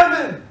in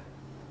heaven,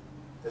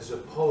 as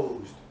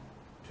opposed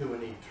to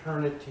an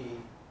eternity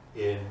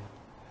in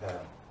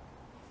hell.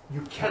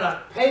 You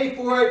cannot pay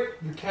for it.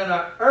 You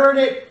cannot earn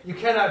it. You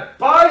cannot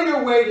buy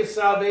your way to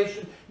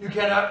salvation. You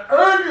cannot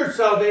earn your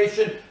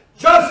salvation.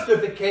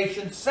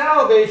 Justification,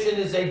 salvation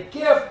is a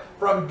gift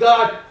from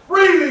God,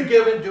 freely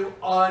given to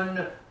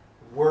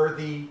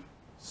unworthy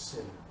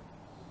sinners.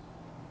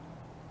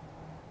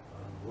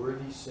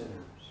 Unworthy sinners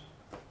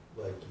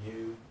like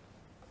you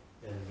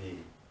and me.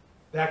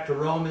 Back to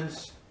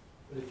Romans.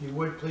 But if you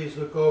would please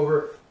look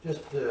over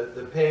just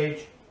the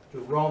page to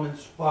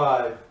Romans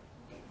 5.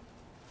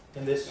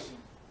 And this,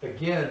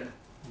 again,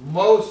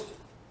 most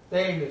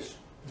famous,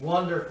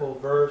 wonderful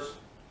verse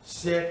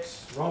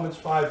 6. Romans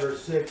 5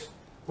 verse 6.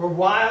 For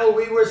while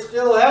we were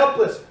still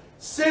helpless,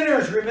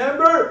 sinners,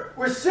 remember?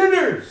 We're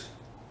sinners.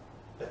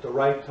 At the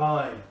right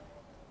time,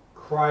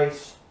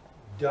 Christ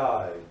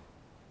died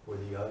for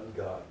the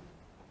ungodly.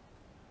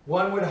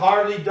 One would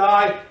hardly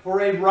die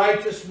for a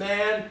righteous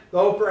man,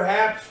 though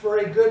perhaps for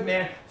a good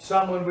man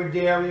someone would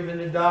dare even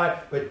to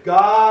die. But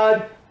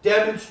God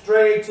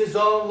demonstrates His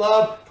own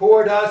love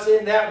toward us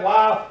in that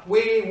while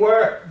we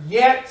were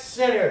yet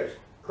sinners,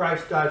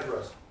 Christ died for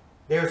us.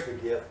 There's the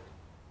gift.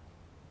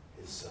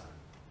 His Son.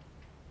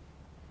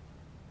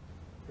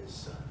 His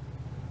Son.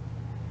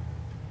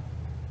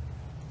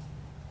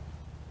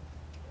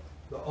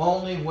 The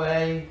only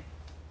way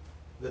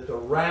that the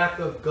wrath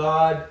of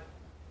God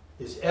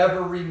is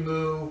ever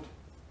removed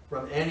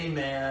from any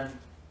man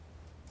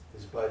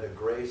is by the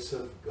grace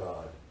of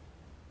God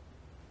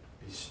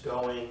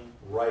bestowing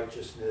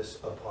righteousness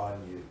upon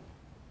you,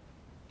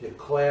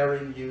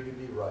 declaring you to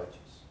be righteous.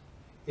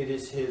 It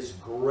is His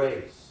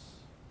grace.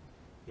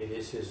 It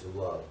is His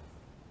love.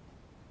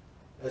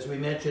 As we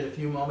mentioned a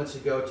few moments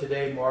ago,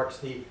 today marks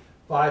the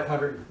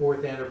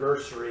 504th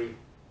anniversary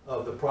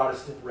of the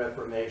Protestant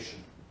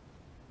Reformation.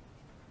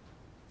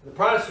 The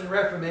Protestant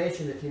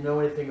Reformation, if you know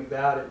anything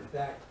about it, in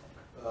fact,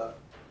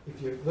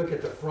 if you look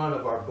at the front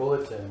of our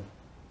bulletin,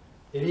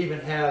 it even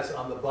has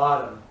on the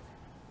bottom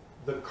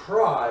the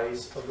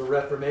cries of the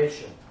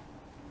Reformation.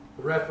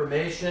 The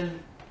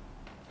Reformation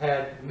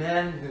had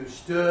men who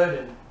stood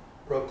and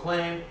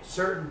proclaimed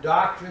certain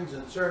doctrines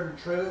and certain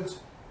truths,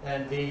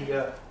 and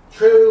the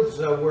truths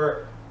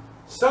were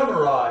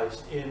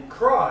summarized in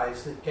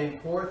cries that came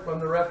forth from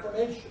the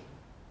Reformation.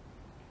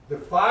 The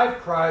 5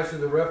 cries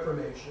of the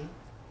Reformation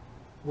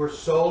were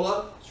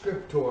Sola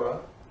Scriptura,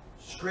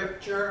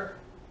 Scripture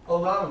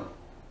alone.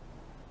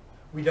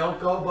 We don't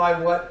go by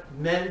what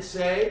men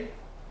say.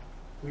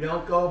 We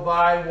don't go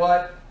by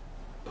what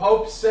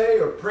popes say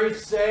or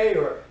priests say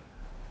or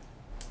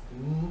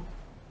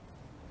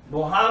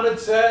Muhammad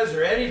says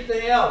or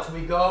anything else.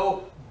 We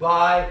go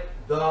by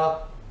the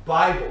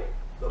Bible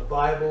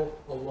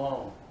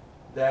alone.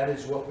 That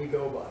is what we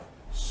go by.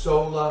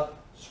 Sola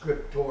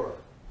Scriptura.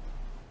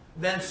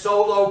 Then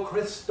Solo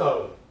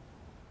Christo.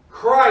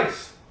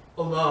 Christ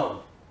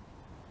alone.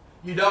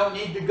 You don't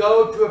need to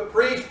go to a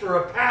priest or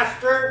a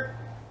pastor.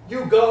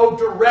 You go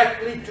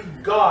directly to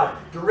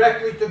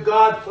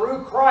God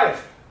through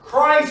Christ.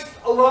 Christ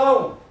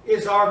alone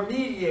is our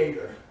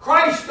mediator.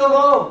 Christ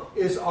alone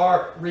is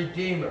our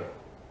Redeemer.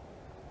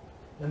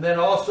 And then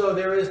also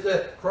there is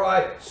the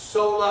cry,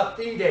 sola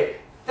fide,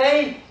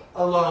 faith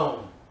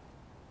alone.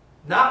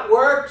 Not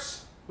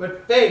works,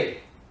 but faith.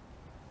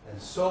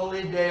 And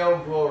soli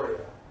Deo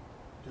gloria.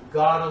 To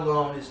God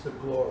alone is the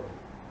glory.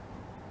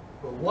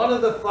 But one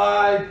of the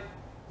 5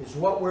 is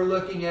what we're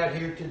looking at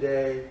here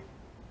today.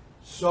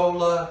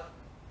 Sola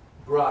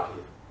Gratia.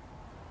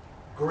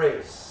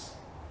 Grace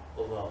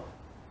alone.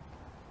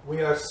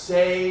 We are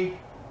saved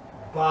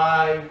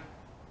by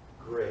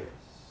grace.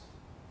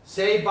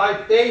 Saved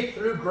by faith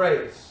through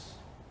grace.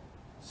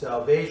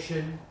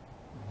 Salvation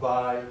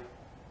by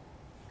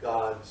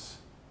God's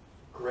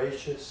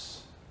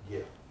gracious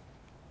gift.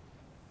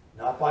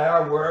 Not by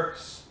our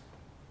works.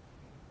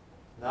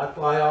 Not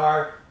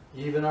by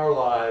even our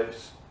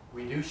lives.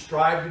 We do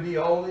strive to be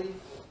holy.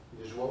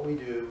 It is what we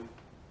do.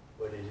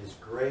 But it is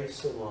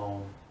grace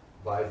alone,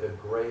 by the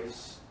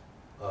grace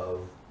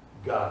of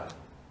God.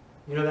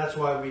 You know, that's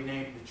why we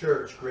named the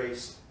church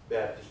Grace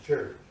Baptist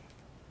Church.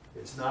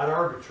 It's not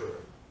arbitrary.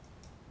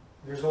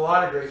 There's a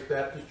lot of Grace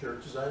Baptist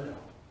churches I know.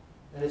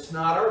 And it's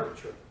not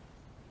arbitrary.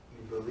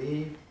 We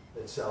believe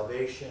that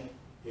salvation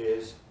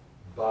is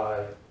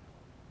by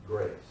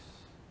grace.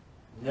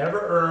 Never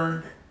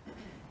earned,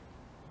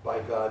 by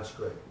God's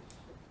grace.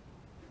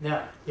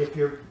 Now, if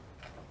you're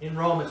in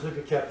Romans, look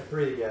at chapter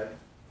 3 again.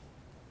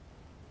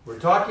 We're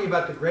talking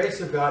about the grace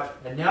of God,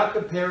 and now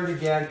compare it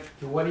again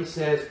to what he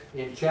says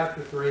in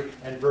chapter 3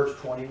 and verse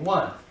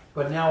 21.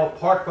 But now,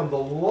 apart from the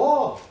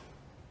law,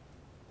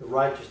 the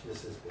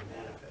righteousness has been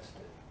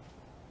manifested.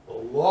 The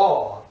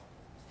law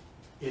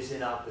is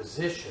in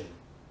opposition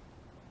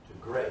to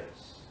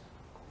grace.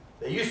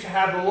 They used to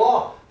have the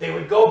law. They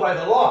would go by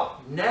the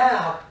law.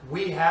 Now,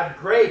 we have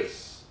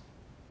grace.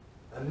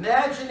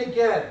 Imagine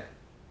again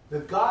the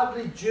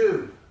godly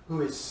Jew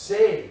who is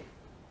saved,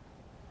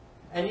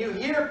 And you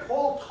hear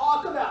Paul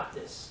talk about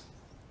this.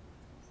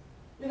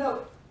 You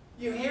know,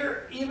 you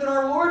hear even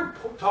our Lord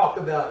talk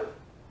about it.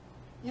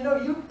 You know,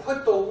 you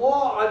put the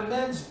law on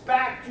men's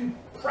back, you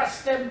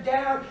press them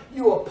down,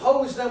 you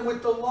oppose them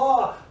with the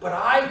law. But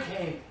I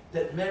came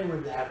that men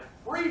would have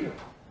freedom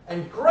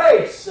and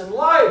grace and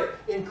life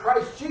in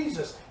Christ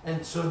Jesus.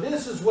 And so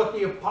this is what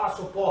the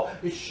Apostle Paul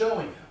is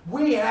showing.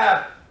 We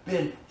have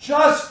been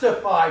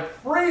justified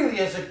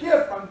freely as a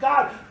gift from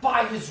God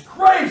by His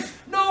grace.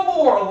 No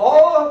more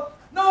law.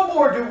 No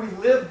more do we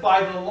live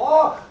by the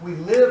law. We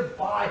live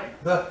by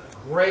the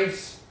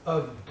grace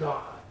of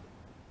God,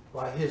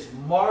 by His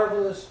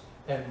marvelous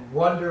and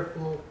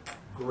wonderful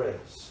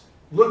grace.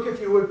 Look, if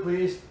you would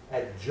please,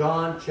 at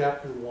John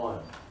chapter 1.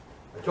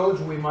 I told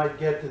you we might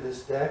get to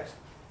this text.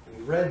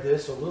 We read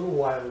this a little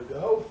while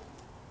ago.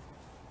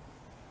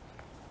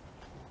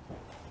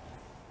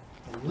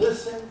 And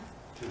listen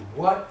to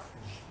what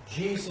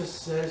Jesus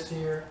says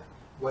here,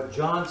 what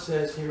John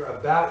says here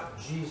about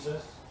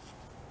Jesus.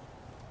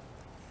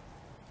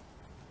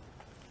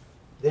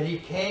 That He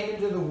came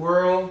into the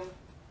world.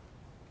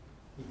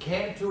 He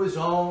came to His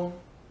own.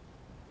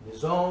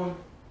 His own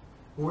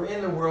who were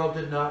in the world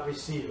did not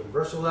receive Him.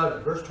 Verse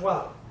 11, verse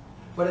 12.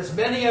 But as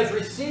many as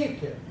received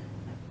Him,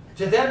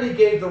 to them He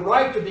gave the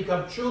right to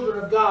become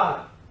children of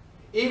God,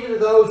 even to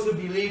those who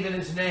believe in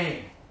His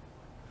name,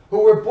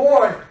 who were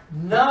born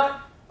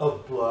not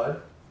of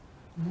blood,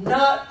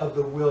 not of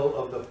the will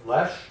of the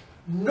flesh,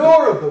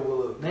 nor of the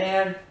will of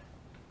man,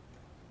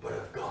 but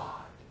of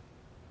God.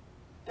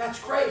 That's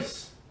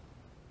grace.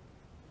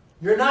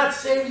 You're not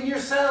saving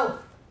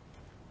yourself.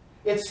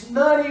 It's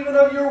not even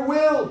of your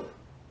will.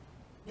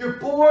 You're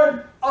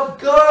born of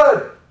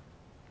God.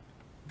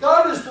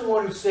 God is the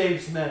one who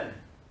saves men.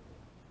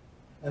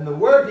 And the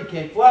Word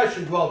became flesh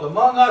and dwelt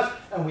among us,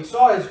 and we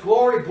saw His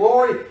glory,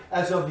 glory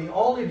as of the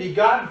only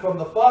begotten from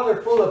the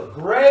Father, full of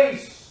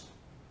grace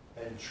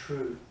and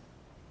truth.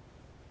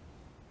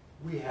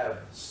 We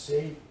have the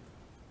Savior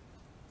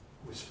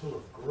who is full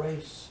of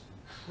grace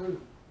and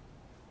truth.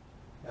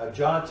 Now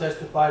John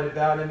testified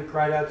about Him and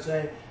cried out,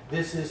 saying,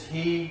 this was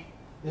He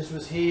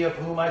of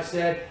whom I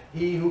said,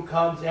 He who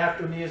comes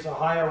after me is a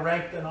higher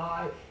rank than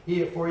I.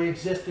 For He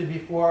existed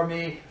before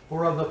me.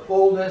 For of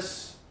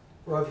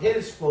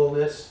His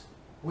fullness,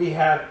 we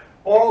have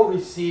all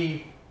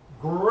received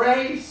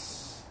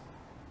grace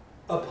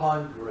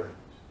upon grace.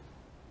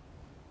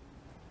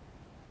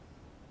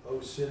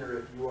 O sinner,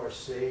 if you are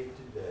saved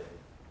today,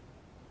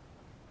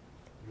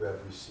 you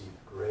have received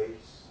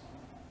grace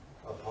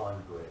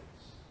upon grace.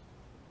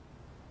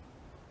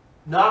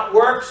 Not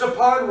works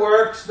upon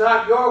works,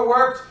 not your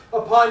works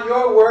upon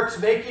your works,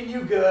 making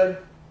you good.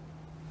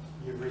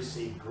 You've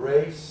received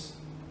grace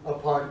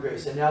upon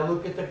grace. And now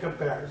look at the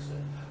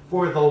comparison.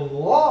 For the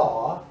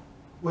law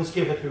was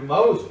given through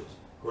Moses.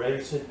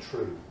 Grace and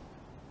truth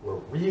were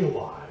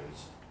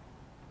realized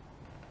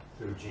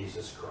through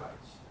Jesus Christ.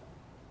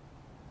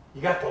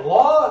 You got the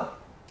law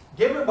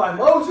given by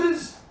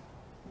Moses,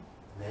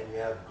 and then you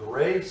have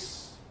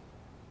grace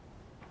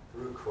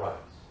through Christ.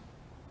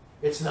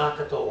 It's not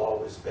that the law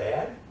was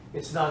bad.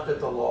 It's not that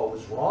the law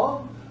was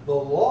wrong. The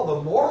law,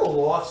 the moral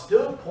law,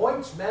 still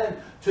points men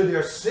to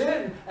their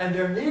sin and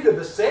their need of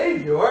a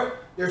Savior.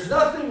 There's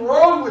nothing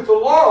wrong with the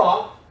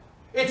law.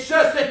 It's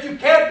just that you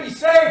can't be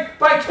saved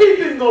by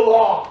keeping the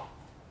law.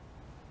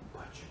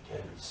 But you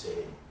can be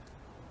saved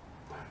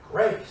by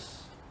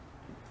grace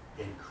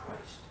in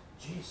Christ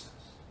Jesus.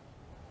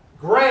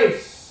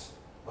 Grace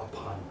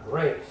upon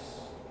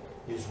grace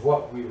is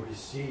what we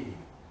receive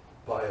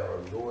by our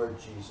Lord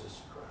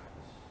Jesus Christ.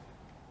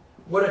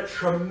 What a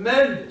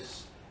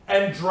tremendous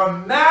and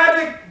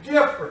dramatic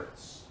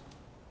difference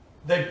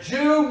the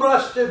Jew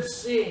must have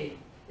seen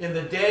in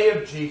the day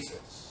of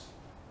Jesus.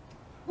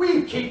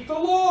 We keep the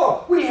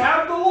law. We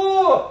have the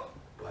law.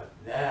 But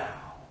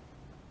now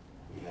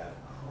we have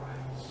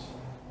Christ.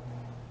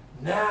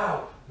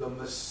 Now the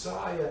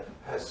Messiah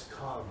has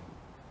come,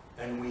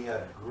 and we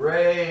have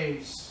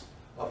grace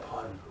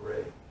upon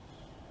grace.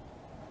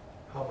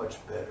 How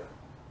much better?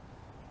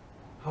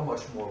 How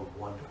much more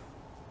wonderful?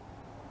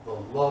 The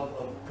love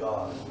of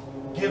God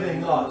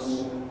giving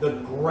us the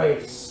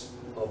grace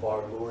of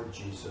our Lord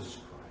Jesus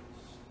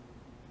Christ.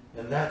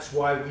 And that's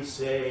why we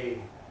say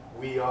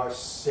we are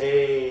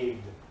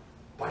saved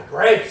by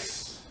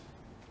grace.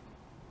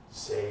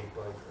 Saved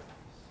by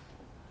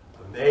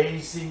grace.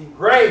 Amazing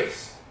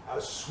grace. How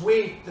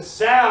sweet the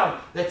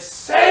sound that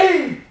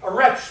saved a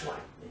wretch like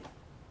me.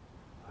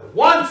 I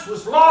once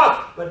was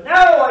lost, but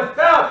now I'm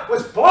found.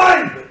 Was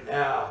blind, but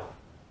now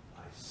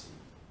I see.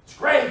 It's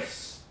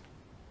grace.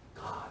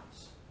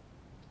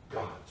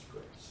 God's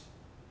grace.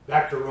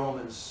 Back to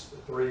Romans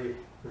 3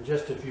 for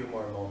just a few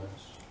more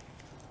moments.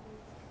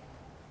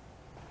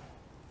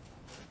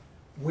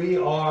 We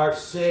are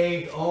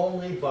saved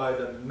only by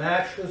the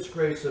matchless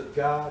grace of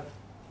God.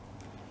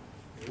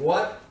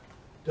 What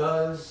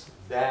does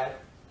that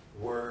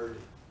word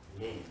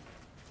mean?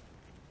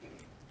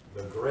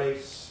 The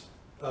grace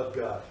of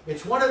God.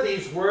 It's one of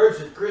these words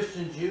that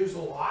Christians use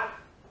a lot,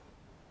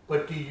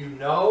 but do you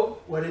know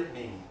what it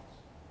means?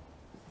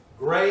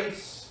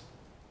 Grace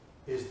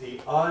is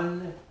the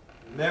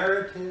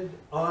unmerited,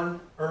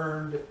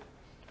 unearned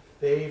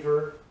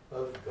favor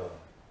of God.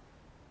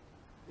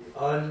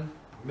 The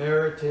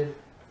unmerited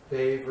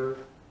favor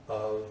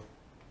of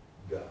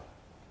God.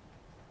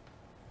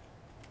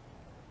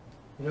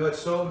 You know, it's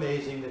so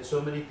amazing that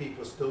so many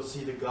people still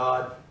see the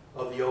God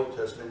of the Old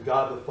Testament,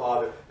 God the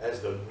Father,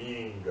 as the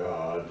mean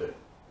God.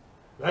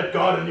 That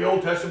God in the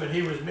Old Testament,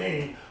 he was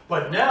mean.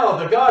 But now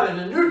the God in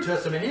the New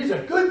Testament, he's a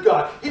good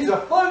God. He's a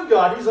fun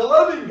God. He's a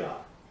loving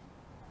God.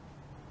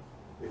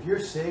 If you're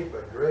saved by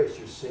grace,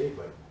 you're saved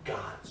by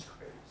God's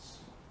grace.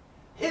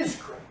 His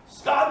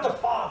grace. God the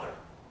Father.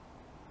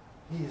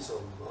 He is a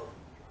loving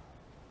God.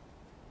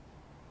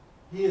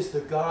 He is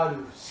the God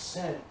who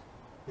sent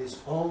his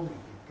only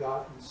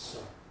begotten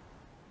Son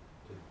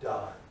to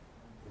die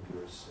for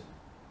your sins.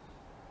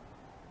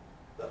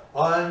 The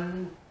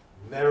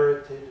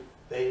unmerited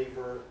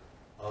favor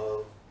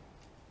of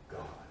God.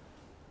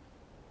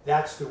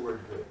 That's the word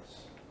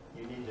grace.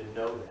 You need to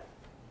know that.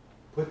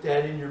 Put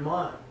that in your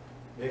mind.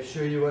 Make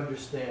sure you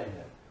understand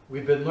that.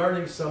 We've been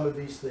learning some of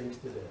these things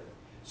today.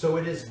 So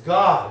it is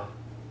God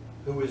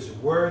who is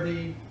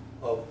worthy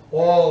of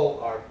all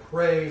our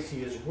praise.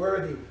 He is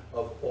worthy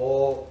of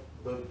all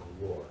the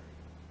glory.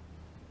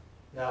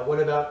 Now, what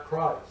about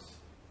Christ?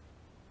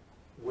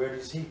 Where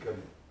does he come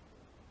in?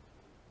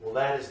 Well,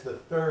 that is the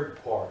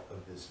third part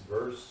of this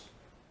verse.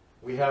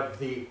 We have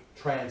the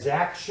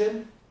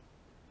transaction,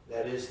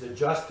 that is the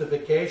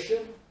justification,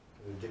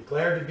 we're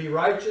declared to be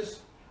righteous.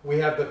 We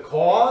have the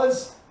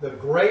cause, the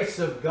grace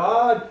of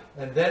God,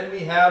 and then we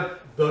have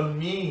the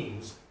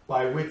means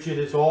by which it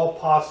is all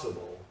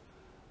possible.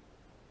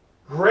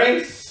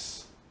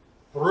 Grace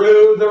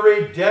through the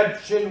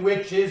redemption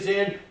which is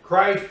in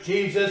Christ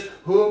Jesus,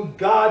 whom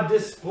God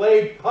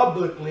displayed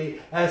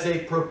publicly as a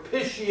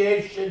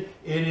propitiation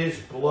in his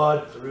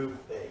blood through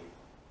faith.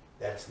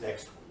 That's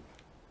next week.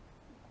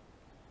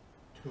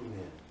 Tune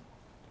in.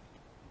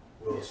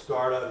 We'll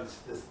start on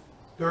this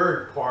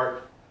third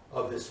part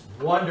of this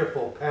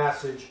wonderful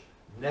passage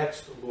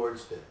next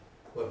Lord's Day.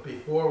 But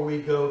before we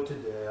go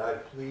today, I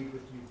plead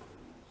with you,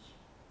 please.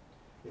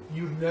 If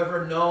you've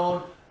never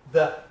known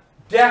the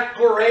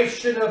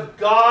declaration of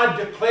God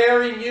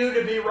declaring you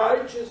to be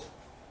righteous,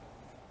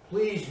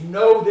 please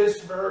know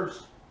this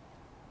verse.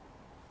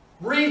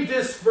 Read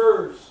this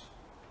verse.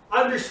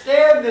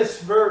 Understand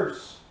this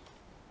verse.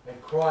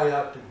 And cry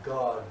out to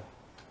God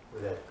for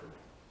that grace.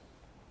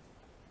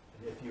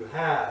 And if you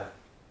have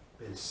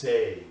been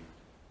saved,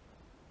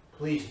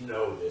 please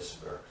know this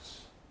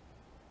verse.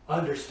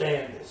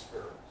 Understand this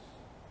verse.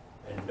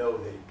 And know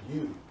that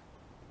you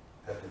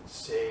have been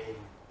saved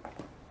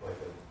by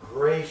the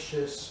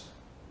gracious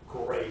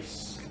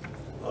grace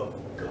of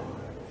God.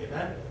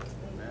 Amen?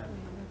 Amen.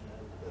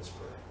 Let's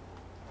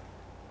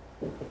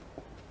pray.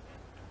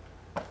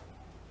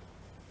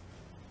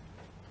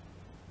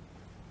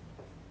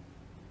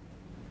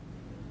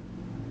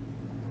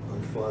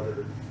 Our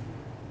Father,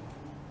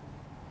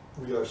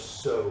 we are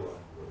so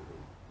unworthy.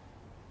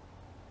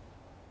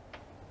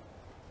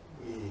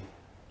 We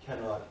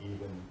cannot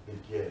even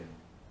begin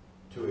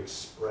to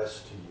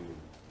express to you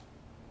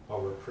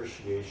our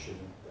appreciation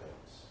and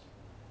thanks.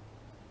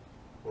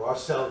 For our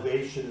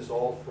salvation is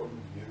all from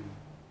you.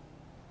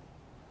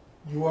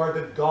 You are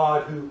the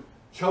God who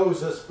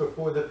chose us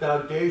before the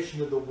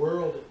foundation of the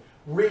world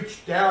and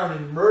reached down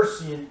in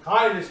mercy and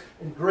kindness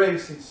and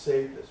grace and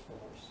saved us from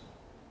our sin.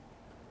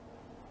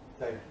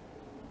 Thank you.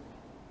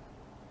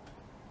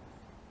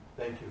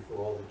 Thank you for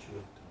all that you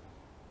have done.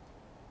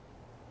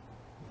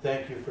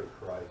 Thank you for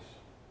Christ,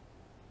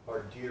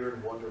 our dear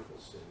and wonderful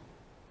Savior,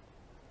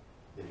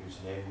 in whose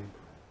name we pray.